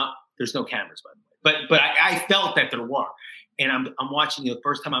 and there's no cameras, by the way, but I felt that there were. And I'm watching the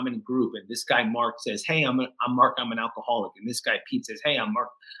first time I'm in a group, and this guy Mark says, "Hey, I'm Mark. I'm an alcoholic." And this guy Pete says, "Hey, I'm Mark.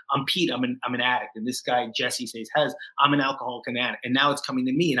 I'm Pete. I'm an addict." And this guy Jesse says, "I'm an alcoholic and addict." And now it's coming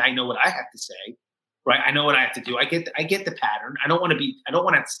to me, and I know what I have to say, right? I know what I have to do. I get the pattern. I don't want to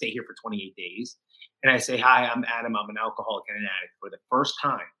have to stay here for 28 days. And I say, "Hi, I'm Adam. I'm an alcoholic and an addict," for the first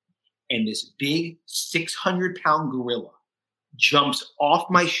time. and this big 600-pound gorilla jumps off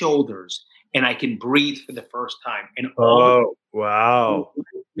my shoulders and I can breathe for the first time. And wow.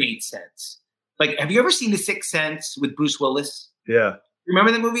 It made sense. Like, have you ever seen The Sixth Sense with Bruce Willis? Yeah.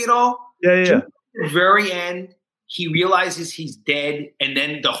 Remember the movie at all? Yeah. At the very end, he realizes he's dead, and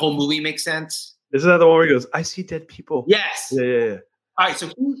then the whole movie makes sense. Isn't that the one where he goes, I see dead people? Yes. Yeah. All right, so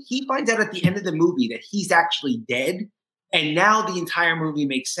he finds out at the end of the movie that he's actually dead, and now the entire movie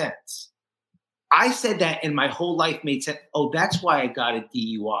makes sense. I said that, and my whole life made sense. Oh, that's why I got a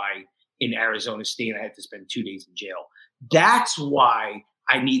DUI in Arizona State. I had to spend 2 days in jail. That's why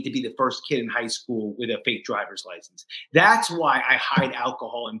I need to be the first kid in high school with a fake driver's license. That's why I hide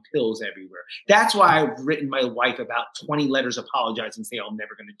alcohol and pills everywhere. That's why I've written my wife about 20 letters apologizing and say I'm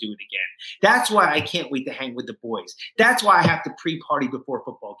never going to do it again. That's why I can't wait to hang with the boys. That's why I have to pre-party before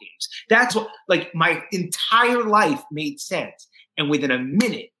football games. That's what, like, my entire life made sense. And within a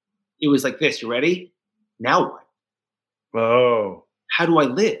minute, it was like this. You ready? Now what? Oh. How do I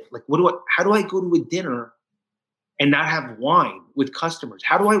live? Like, how do I go to a dinner and not have wine with customers?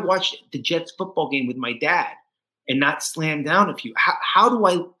 How do I watch the Jets football game with my dad and not slam down a few? How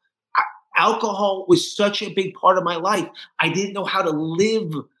do alcohol was such a big part of my life. I didn't know how to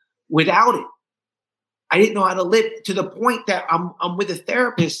live without it. I didn't know how to live, to the point that I'm with a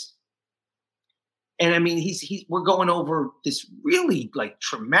therapist. And I mean, we're going over this really like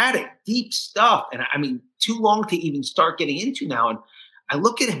traumatic, deep stuff. And I mean, too long to even start getting into now. And I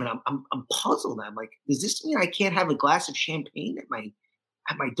look at him and I'm puzzled. I'm like, does this mean I can't have a glass of champagne at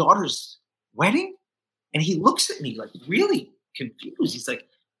my daughter's wedding? And he looks at me like really confused. He's like,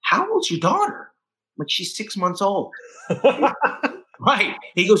 how old's your daughter? I'm like, she's 6 months old. Right.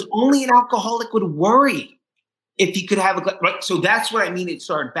 He goes, only an alcoholic would worry if he could have a glass. Right. So that's what I mean. It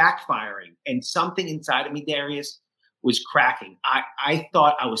started backfiring, and something inside of me, Darius, was cracking. I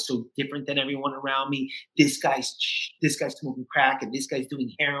thought I was so different than everyone around me. This guy's smoking crack, and this guy's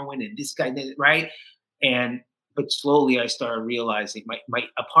doing heroin, and this guy did it, right? But slowly I started realizing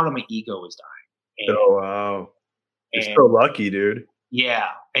a part of my ego was dying. And, oh wow. You're so lucky, dude. Yeah.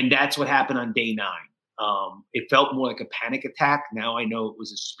 And that's what happened on day 9. It felt more like a panic attack. Now I know it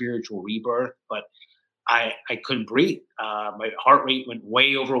was a spiritual rebirth, but I couldn't breathe. My heart rate went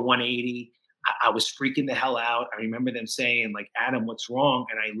way over 180. I was freaking the hell out. I remember them saying, like, Adam, what's wrong?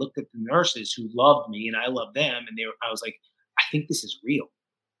 And I looked at the nurses who loved me and I loved them. And I was like, I think this is real.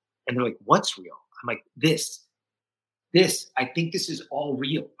 And they're like, what's real? I'm like, this, I think this is all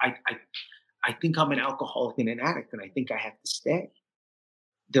real. I think I'm an alcoholic and an addict, and I think I have to stay.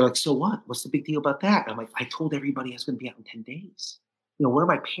 They're like, so what? What's the big deal about that? And I'm like, I told everybody I was going to be out in 10 days. You know, what are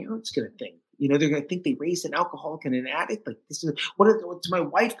my parents going to think? You know, they're going to think they raised an alcoholic and an addict. Like, what's my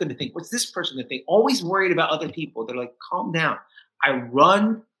wife going to think? What's this person going to think? Always worried about other people. They're like, calm down. I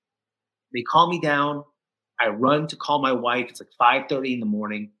run. They calm me down. I run to call my wife. It's like 5:30 in the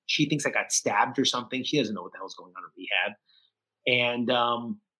morning. She thinks I got stabbed or something. She doesn't know what the hell's going on in rehab. And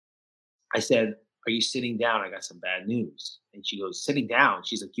I said, are you sitting down? I got some bad news. And she goes, sitting down.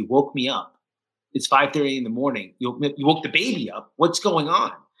 She's like, you woke me up. It's 5:30 in the morning. You woke the baby up. What's going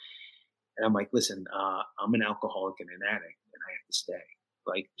on? And I'm like, listen, I'm an alcoholic and an addict, and I have to stay.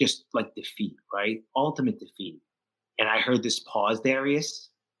 Like, just like defeat, right? Ultimate defeat. And I heard this pause, Darius.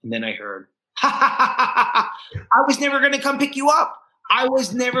 And then I heard, I was never going to come pick you up. I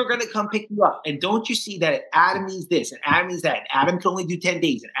was never going to come pick you up. And don't you see that Adam needs this and Adam needs that. Adam can only do 10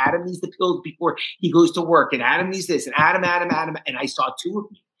 days. And Adam needs the pills before he goes to work. And Adam needs this. And Adam. And I saw 2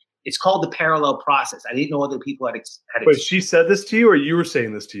 of me. It's called the parallel process. I didn't know other people had Wait, she said this to you, or you were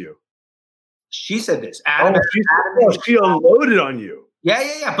saying this to you? She said this. She unloaded on you.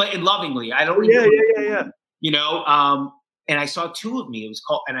 Yeah. But lovingly. I don't. Yeah. You know, and I saw 2 of me. It was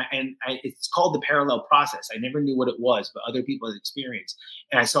called, it's called the parallel process. I never knew what it was, but other people had experienced.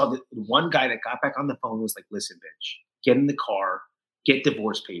 And I saw the one guy that got back on the phone was like, "Listen, bitch, get in the car, get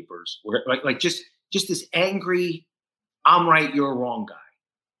divorce papers." Like just this angry, I'm right, you're wrong guy.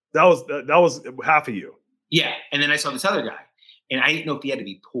 That was half of you. Yeah, and then I saw this other guy, and I didn't know if he had to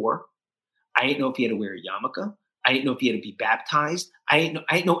be poor. I didn't know if he had to wear a yarmulke. I didn't know if he had to be baptized. I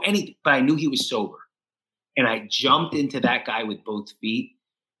didn't know anything, but I knew he was sober. And I jumped into that guy with both feet.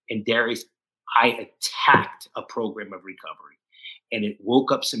 And Darius, I attacked a program of recovery. And it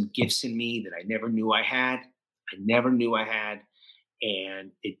woke up some gifts in me that I never knew I had.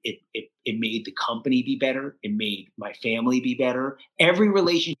 And it made the company be better. It made my family be better. Every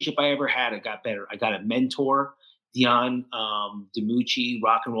relationship I ever had, it got better. I got a mentor, Dion DiMucci,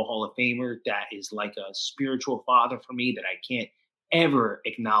 Rock and Roll Hall of Famer, that is like a spiritual father for me that I can't ever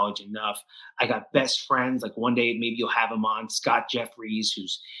acknowledge enough. I got best friends. Like one day, maybe you'll have him on, Scott Jeffries,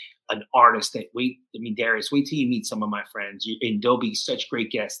 who's an artist Darius, wait till you meet some of my friends, and they'll be such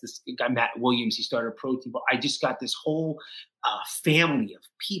great guests. This guy, Matt Williams, he started a protein bar. I just got this whole family of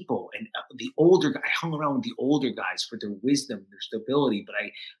people, and I hung around with the older guys for their wisdom, their stability, but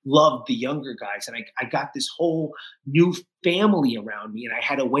I loved the younger guys. And I got this whole new family around me, and I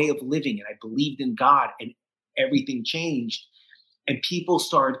had a way of living, and I believed in God, and everything changed. And people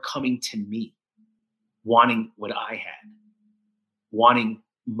started coming to me, wanting what I had, wanting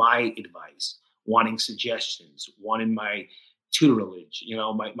my advice, wanting suggestions, wanting my tutelage,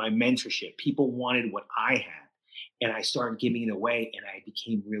 my mentorship. People wanted what I had. And I started giving it away, and I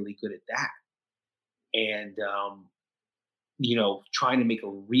became really good at that. And, trying to make a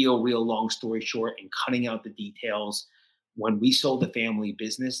real long story short and cutting out the details. When we sold the family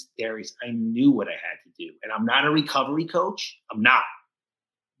business, Darius, I knew what I had to do. And I'm not a recovery coach. I'm not.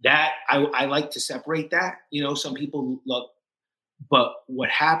 That I like to separate that. Some people love, but what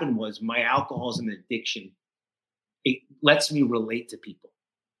happened was my alcoholism and addiction, it lets me relate to people.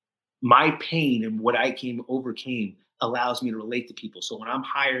 My pain and what I overcame allows me to relate to people. So when I'm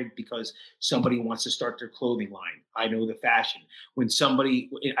hired because somebody wants to start their clothing line, I know the fashion.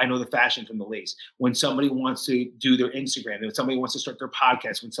 I know the fashion from the lace. When somebody wants to do their Instagram, when somebody wants to start their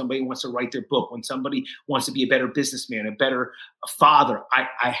podcast, when somebody wants to write their book, when somebody wants to be a better businessman, a better father,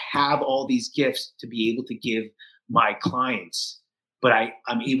 I have all these gifts to be able to give my clients. But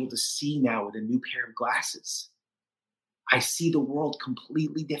I'm able to see now with a new pair of glasses. I see the world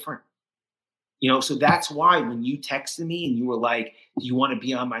completely different. So that's why when you texted me and you were like, do you want to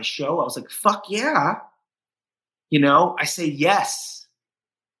be on my show? I was like, fuck yeah. I say yes.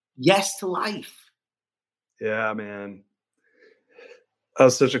 Yes to life. Yeah, man. That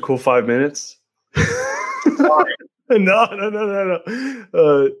was such a cool 5 minutes. No. I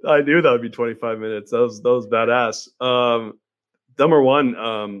knew that would be 25 minutes. That was badass. Number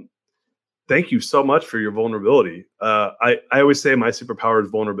one, thank you so much for your vulnerability. I always say my superpower is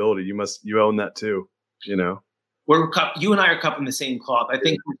vulnerability. You own that too. You and I are cut from the same cloth. I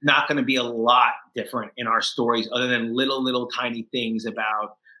think there's not going to be a lot different in our stories other than little tiny things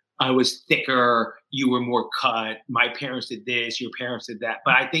about I was thicker, you were more cut, my parents did this, your parents did that.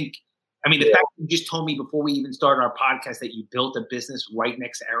 But I think, the fact that you just told me before we even started our podcast that you built a business right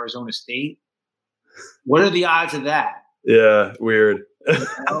next to Arizona State, what are the odds of that? Yeah, weird. This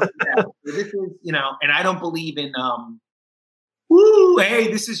is, and I don't believe in,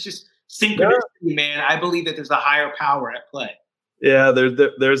 hey, this is just synchronicity, man. I believe that there's a higher power at play. Yeah,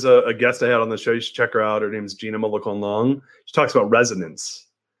 there's a guest I had on the show. You should check her out. Her name is Gina Malakon-Long. She talks about resonance,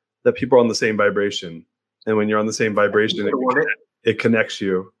 that people are on the same vibration. And when you're on the same vibration, it connects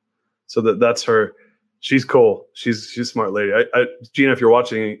you. So that's her. She's cool. She's a smart lady. Gina, if you're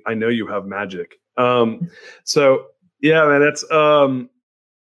watching, I know you have magic. So yeah, man, that's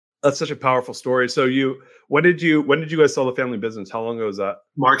such a powerful story. So when did you guys sell the family business? How long ago was that?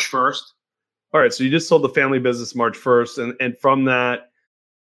 March 1st. All right. So you just sold the family business March 1st. And from that,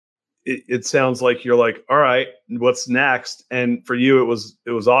 it sounds like you're like, all right, what's next? And for you, it was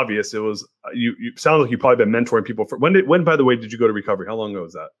obvious. It was, you sound like you've probably been mentoring people when, by the way, did you go to recovery? How long ago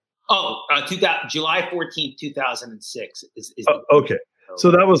was that? July 14th, 2006 is okay.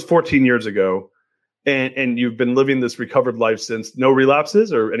 So that was 14 years ago. And you've been living this recovered life since. No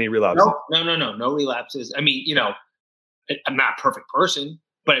relapses or any relapses? No relapses. I'm not a perfect person,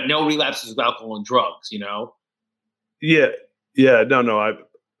 but no relapses with alcohol and drugs, Yeah. No.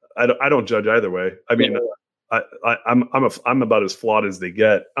 I don't judge either way. I'm about as flawed as they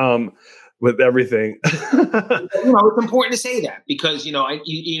get with everything. It's important to say that because,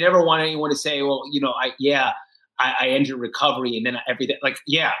 you never want anyone to say, well, I entered recovery and then everything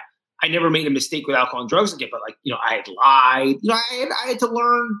I never made a mistake with alcohol and drugs again, but I had lied. I had to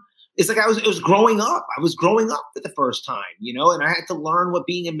learn. It's like it was growing up. I was growing up for the first time, and I had to learn what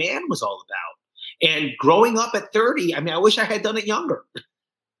being a man was all about. And growing up at 30, I wish I had done it younger.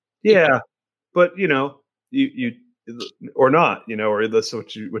 Yeah, but you or not, or that's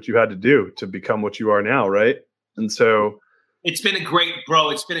what you had to do to become what you are now, right? And so it's been a great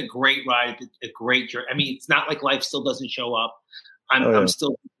ride, a great journey. It's not like life still doesn't show up. I'm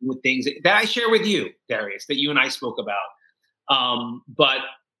still with things that I share with you, Darius, that you and I spoke about. But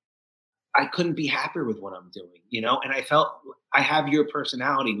I couldn't be happier with what I'm doing, and I felt I have your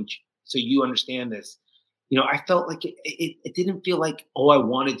personality, so you understand this. I felt like it didn't feel like, I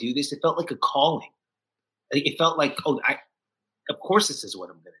want to do this. It felt like a calling. It felt like, of course this is what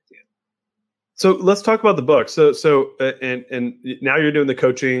I'm going to do. So let's talk about the book. So and now you're doing the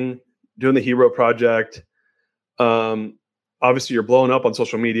coaching, doing the Hero Project. Obviously, you're blowing up on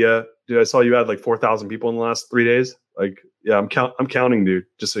social media. Dude, I saw you had like 4,000 people in the last 3 days. Like, Yeah, I'm counting, dude.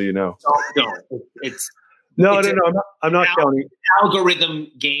 Just so you know. No, it's no. I'm not counting. Algorithm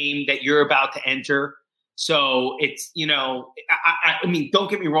game that you're about to enter. So it's, I mean, don't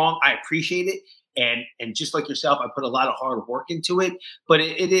get me wrong. I appreciate it. And just like yourself, I put a lot of hard work into it, but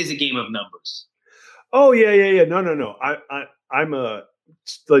it is a game of numbers. Oh yeah. No. I'm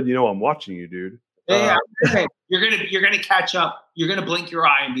I'm watching you, dude. Yeah. You're gonna catch up. You're gonna blink your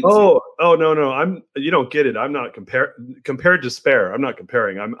eye and be. No. You don't get it. I'm not compared to spare. I'm not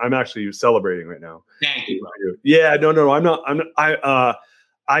comparing. I'm actually celebrating right now. Thank you. Yeah. No. I'm not.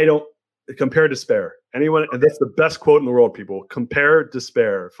 I don't compare to spare. Anyone, and that's the best quote in the world. People compare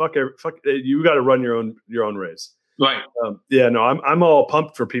despair. Fuck. You got to run your own race. Right. I'm all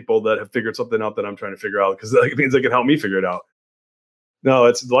pumped for people that have figured something out that I'm trying to figure out, because that means they can help me figure it out. No,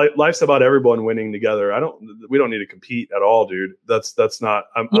 it's life's about everyone winning together. We don't need to compete at all, dude. That's not.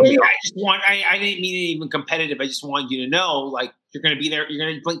 I didn't mean it even competitive. I just wanted you to know, like, you're going to be there. You're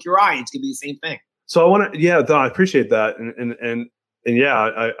going to blink your eye. It's going to be the same thing. So I want to, I appreciate that. And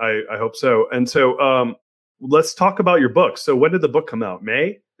I hope so. And so, let's talk about your book. So when did the book come out?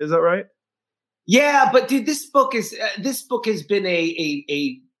 May? Is that right? Yeah, but dude, this book has been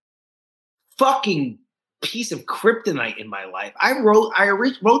a fucking piece of kryptonite in my life. I wrote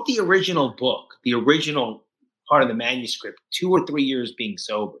the original book, the original part of the manuscript, 2 or 3 years being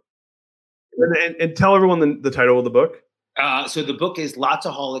sober. And tell everyone the title of the book. So the book is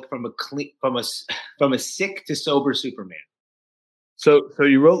Lotsaholic, from a sick to sober Superman. So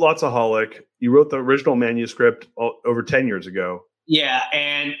you wrote Lotsaholic. You wrote the original manuscript over 10 years ago. Yeah,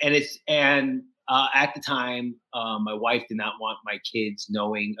 and at the time, my wife did not want my kids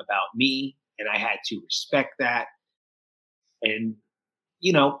knowing about me, and I had to respect that. And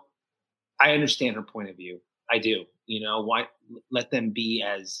I understand her point of view. I do. Why let them be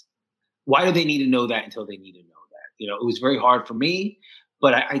as? Why do they need to know that until they need to know that? It was very hard for me,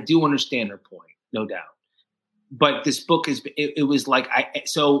 but I do understand her point, no doubt. But this book it was like I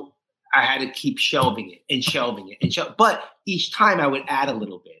had to keep shelving it. But each time I would add a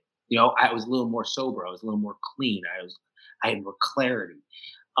little bit. I was a little more sober. I was a little more clean. I had more clarity.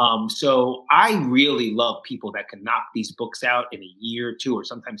 So I really love people that can knock these books out in a year or 2, or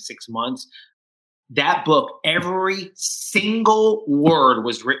sometimes 6 months. That book, every single word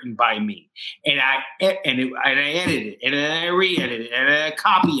was written by me, and I edited it, and I re-edited it, and I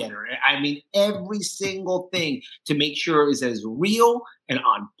copy edited it. I mean, every single thing to make sure it was as real and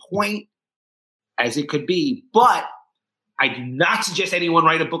on point as it could be. But I do not suggest anyone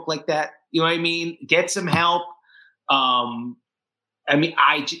write a book like that. You know what I mean? Get some help.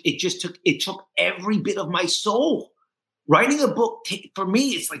 It took every bit of my soul. Writing a book for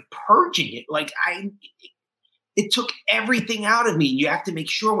me, it's like purging it. Like it took everything out of me. You have to make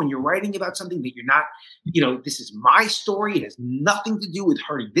sure when you're writing about something that you're not, this is my story. It has nothing to do with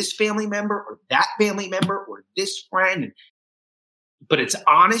hurting this family member or that family member or this friend. But it's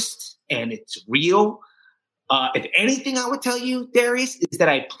honest and it's real. If anything, I would tell you, Darius, is that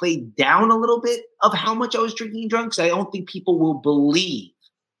I played down a little bit of how much I was drinking and drunk, because I don't think people will believe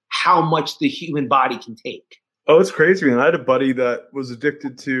how much the human body can take. Oh, it's crazy, man. I had a buddy that was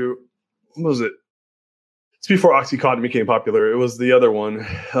addicted to, what was it? It's before OxyContin became popular. It was the other one.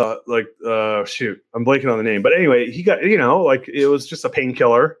 Shoot, I'm blanking on the name. But anyway, he got, it was just a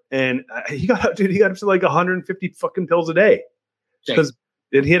painkiller. And he got up to like 150 fucking pills a day. Because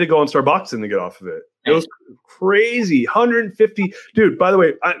he had to go on Starbucks to get off of it. It was crazy. 150. Dude, by the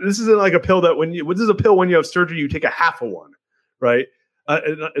way, this isn't like a pill that this is a pill when you have surgery, you take a half of one, right?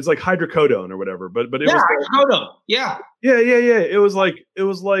 It's like hydrocodone or whatever, but it was hydrocodone. Yeah. It was like it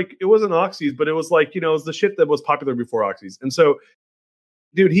wasn't oxys, but it was like, it was the shit that was popular before oxys. And so,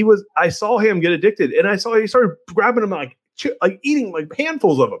 dude, I saw him get addicted, and I saw he started grabbing them like eating like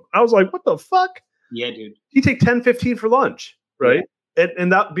handfuls of them. I was like, what the fuck? Yeah, dude. You take 10, 15 for lunch, right? Yeah.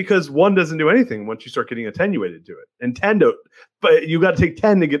 And that because one doesn't do anything once you start getting attenuated to it, and 10 don't. But you got to take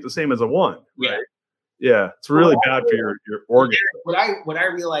 10 to get the same as a 1. Right? Yeah, it's really bad for your organs. What I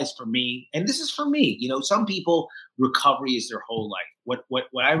realized for me, and this is for me, some people recovery is their whole life. What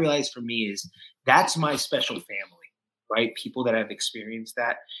I realized for me is that's my special family, right? People that have experienced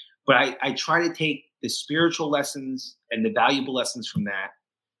that. But I try to take the spiritual lessons and the valuable lessons from that,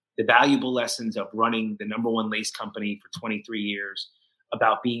 the valuable lessons of running the #1 lace company for 23 years,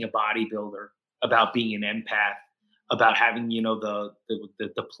 about being a bodybuilder, about being an empath, about having, the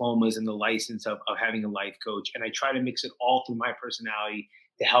diplomas and the license of having a life coach. And I try to mix it all through my personality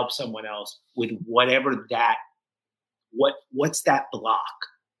to help someone else with whatever what's that block?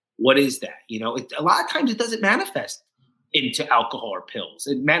 What is that? A lot of times it doesn't manifest into alcohol or pills.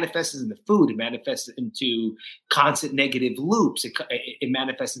 It manifests into food. It manifests into constant negative loops. It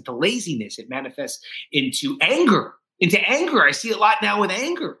manifests into laziness. It manifests into anger. I see a lot now with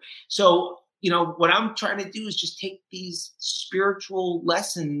anger. So, what I'm trying to do is just take these spiritual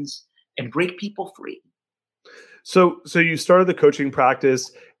lessons and break people free. So you started the coaching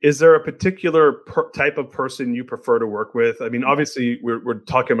practice. Is there a particular type of person you prefer to work with? I mean, obviously, we're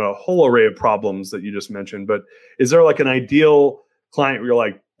talking about a whole array of problems that you just mentioned, but is there like an ideal client where you're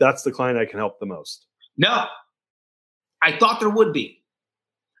like, that's the client I can help the most? No, I thought there would be.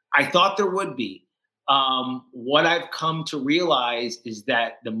 What I've come to realize is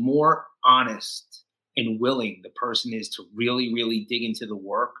that the more honest and willing the person is to really, really dig into the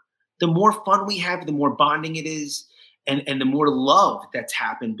work, the more fun we have, the more bonding it is, and the more love that's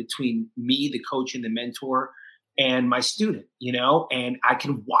happened between me, the coach and the mentor, and my student, and I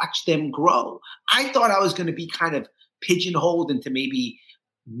can watch them grow. I thought I was going to be kind of pigeonholed into maybe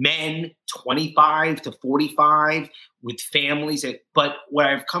men 25 to 45 with families. But what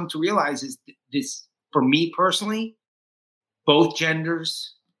I've come to realize is this, for me personally, both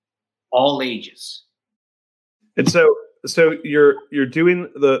genders, all ages. And so you're doing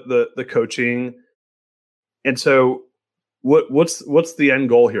the coaching, and so what's the end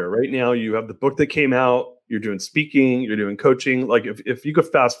goal here? Right now, you have the book that came out. You're doing speaking. You're doing coaching. Like if you could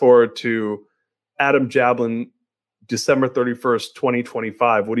fast forward to Adam Jablin, December 31st,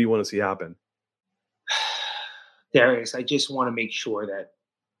 2025, what do you want to see happen? Darius, I just want to make sure that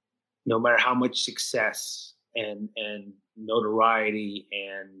no matter how much success and notoriety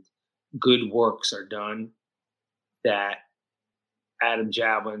and good works are done, that Adam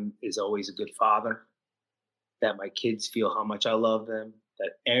Jablin is always a good father, that my kids feel how much I love them,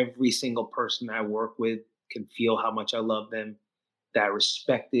 that every single person I work with can feel how much I love them, that I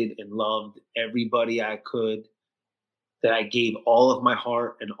respected and loved everybody I could, that I gave all of my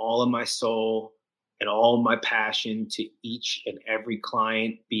heart and all of my soul and all of my passion to each and every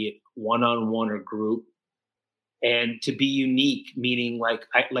client, be it one-on-one or group. And to be unique, meaning like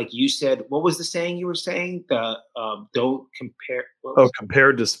you said, what was the saying you were saying? The don't compare.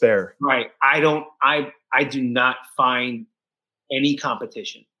 Compare despair. Right. I do not find any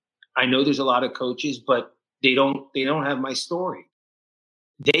competition. I know there's a lot of coaches, but they don't have my story.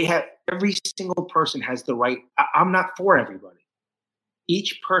 Every single person has the right. I'm not for everybody.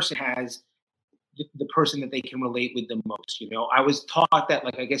 Each person has the person that they can relate with the most. I was taught that,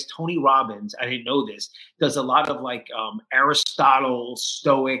 like, I guess Tony Robbins, I didn't know this, does a lot of Aristotle,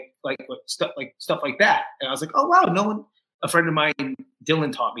 Stoic, stuff like that. And I was like, oh wow, a friend of mine,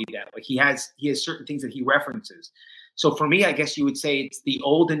 Dylan, taught me that. Like he has certain things that he references. So for me, I guess you would say it's the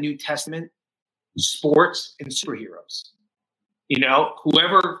Old and New Testament, sports, and superheroes.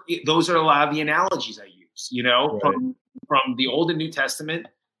 Those are a lot of the analogies I use, right. From the Old and New Testament,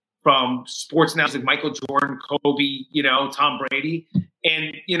 from sports now, like Michael Jordan, Kobe, Tom Brady,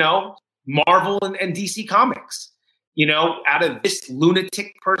 and, Marvel and DC Comics, out of this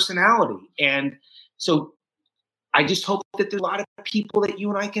lunatic personality. And so I just hope that there's a lot of people that you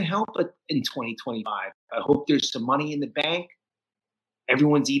and I can help in 2025. I hope there's some money in the bank.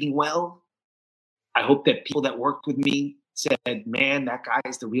 Everyone's eating well. I hope that people that worked with me said, man, that guy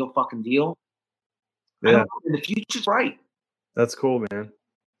is the real fucking deal. Yeah. The future's bright. That's cool, man.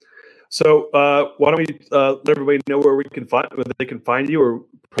 So why don't we let everybody know where they can find you, or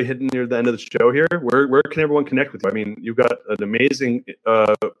probably hitting near the end of the show here. Where can everyone connect with you? I mean, you've got an amazing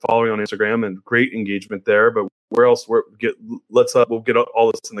following on Instagram and great engagement there. But where else? We'll get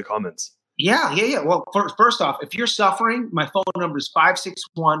all this in the comments. Yeah. Well, first off, if you're suffering, my phone number is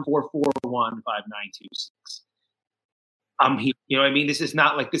 561-441-5926. I'm here. You know what I mean? This is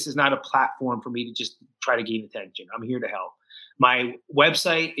not a platform for me to just try to gain attention. I'm here to help. My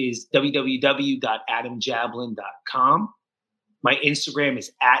website is www.adamjablin.com. My Instagram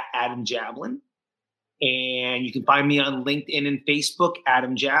is @AdamJablin. And you can find me on LinkedIn and Facebook,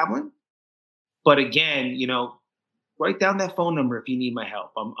 Adam Jablin. But again, write down that phone number if you need my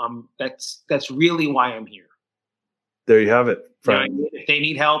help. That's really why I'm here. There you have it. If they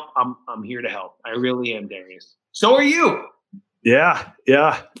need help, I'm here to help. I really am, Darius. So are you. Yeah.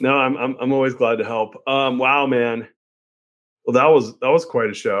 No, I'm always glad to help. Wow, man. Well, that was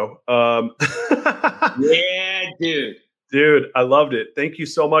quite a show. Yeah, Dude, I loved it. Thank you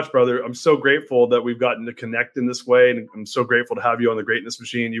so much, brother. I'm so grateful that we've gotten to connect in this way, and I'm so grateful to have you on the Greatness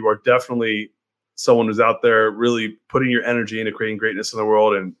Machine. You are definitely someone who's out there really putting your energy into creating greatness in the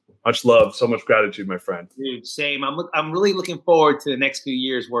world, and much love, so much gratitude, my friend. Dude, same. I'm really looking forward to the next few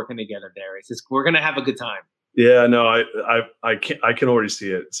years working together, Darius. We're gonna have a good time. Yeah, no, I can already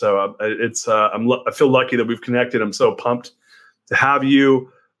see it. So I feel lucky that we've connected. I'm so pumped to have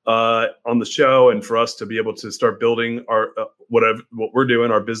you on the show and for us to be able to start building our what we're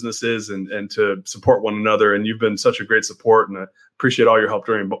doing, our businesses, and to support one another. And you've been such a great support, and I appreciate all your help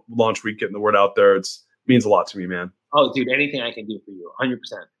during launch week, getting the word out there. It means a lot to me, man. Oh, dude, anything I can do for you, 100%.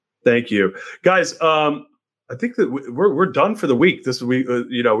 Thank you, guys. I think that we're done for the week. This week,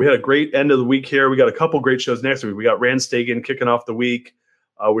 we had a great end of the week here. We got a couple great shows next week. We got Rand Stagen kicking off the week,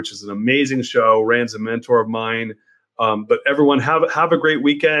 which is an amazing show. Rand's a mentor of mine. But everyone have a great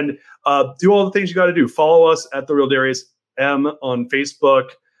weekend. Do all the things you got to do. Follow us at The Real Darius M on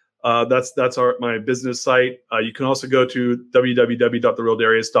Facebook. That's my business site. You can also go to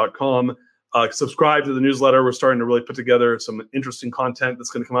www.therealdarius.com. Subscribe to the newsletter. We're starting to really put together some interesting content that's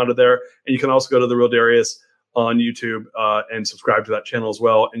going to come out of there. And you can also go to The Real Darius on YouTube and subscribe to that channel as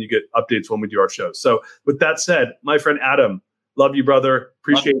well. And you get updates when we do our shows. So with that said, my friend Adam, love you, brother.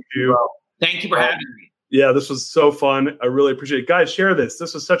 Appreciate you. Thank you for having me. Yeah, this was so fun. I really appreciate it. Guys, share this.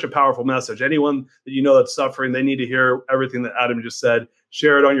 This was such a powerful message. Anyone that you know that's suffering, they need to hear everything that Adam just said.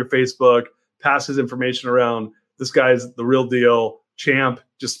 Share it on your Facebook. Pass his information around. This guy's the real deal, champ,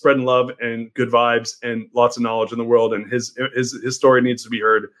 just spreading love and good vibes and lots of knowledge in the world. And his story needs to be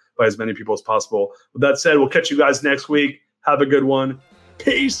heard by as many people as possible. With that said, we'll catch you guys next week. Have a good one.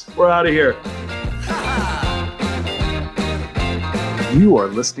 Peace. We're out of here. You are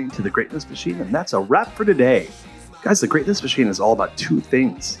listening to The Greatness Machine, and that's a wrap for today. Guys, The Greatness Machine is all about two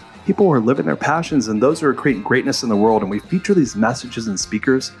things: people who are living their passions and those who are creating greatness in the world. And we feature these messages and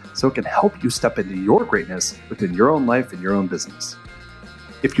speakers so it can help you step into your greatness within your own life and your own business.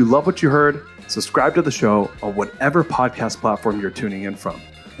 If you love what you heard, subscribe to the show on whatever podcast platform you're tuning in from,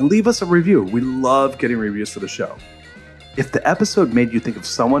 and leave us a review. We love getting reviews for the show. If the episode made you think of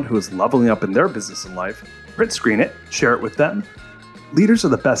someone who is leveling up in their business and life, print screen it, share it with them. Leaders are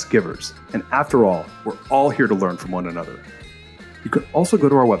the best givers, and after all, we're all here to learn from one another. You can also go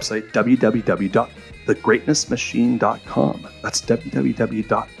to our website, www.thegreatnessmachine.com. That's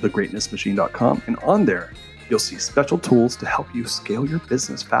www.thegreatnessmachine.com, and on there, you'll see special tools to help you scale your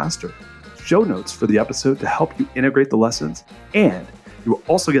business faster, show notes for the episode to help you integrate the lessons, and you will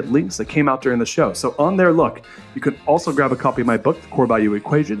also get links that came out during the show. So on there, look, you can also grab a copy of my book, The Core Value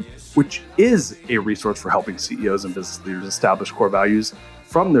Equation, which is a resource for helping CEOs and business leaders establish core values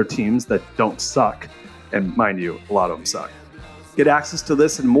from their teams that don't suck. And mind you, a lot of them suck. Get access to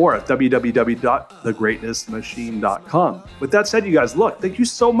this and more at www.thegreatnessmachine.com. With that said, you guys, look, thank you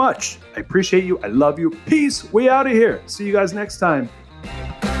so much. I appreciate you. I love you. Peace. We out of here. See you guys next time.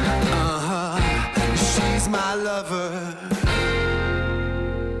 She's my lover.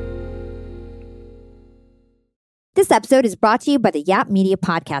 This episode is brought to you by the Yap Media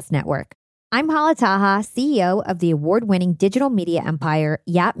Podcast Network. I'm Hala Taha, CEO of the award-winning digital media empire,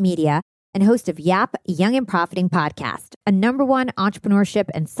 Yap Media, and host of Yap Young and Profiting Podcast, a #1 entrepreneurship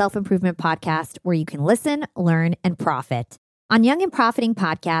and self-improvement podcast where you can listen, learn, and profit. On Young and Profiting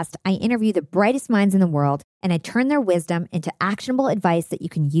Podcast, I interview the brightest minds in the world, and I turn their wisdom into actionable advice that you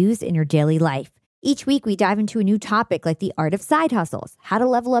can use in your daily life. Each week, we dive into a new topic like the art of side hustles, how to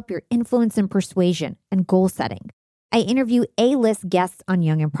level up your influence and persuasion, and goal setting. I interview A-list guests on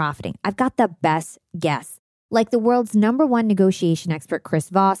Young and Profiting. I've got the best guests, like the world's #1 negotiation expert, Chris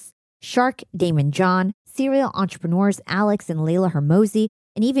Voss, Shark Damon John, serial entrepreneurs Alex and Layla Hermosi,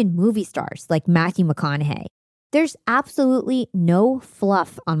 and even movie stars like Matthew McConaughey. There's absolutely no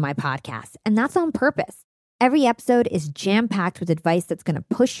fluff on my podcast, and that's on purpose. Every episode is jam-packed with advice that's going to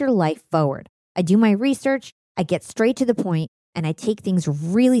push your life forward. I do my research, I get straight to the point, and I take things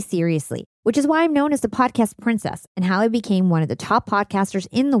really seriously, which is why I'm known as the podcast princess and how I became one of the top podcasters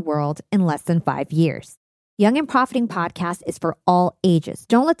in the world in less than 5 years. Young and Profiting Podcast is for all ages.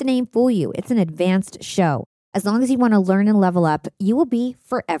 Don't let the name fool you. It's an advanced show. As long as you want to learn and level up, you will be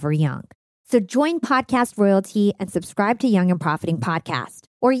forever young. So join podcast royalty and subscribe to Young and Profiting Podcast,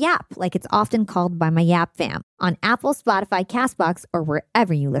 or YAP, like it's often called by my YAP fam, on Apple, Spotify, CastBox, or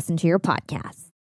wherever you listen to your podcasts.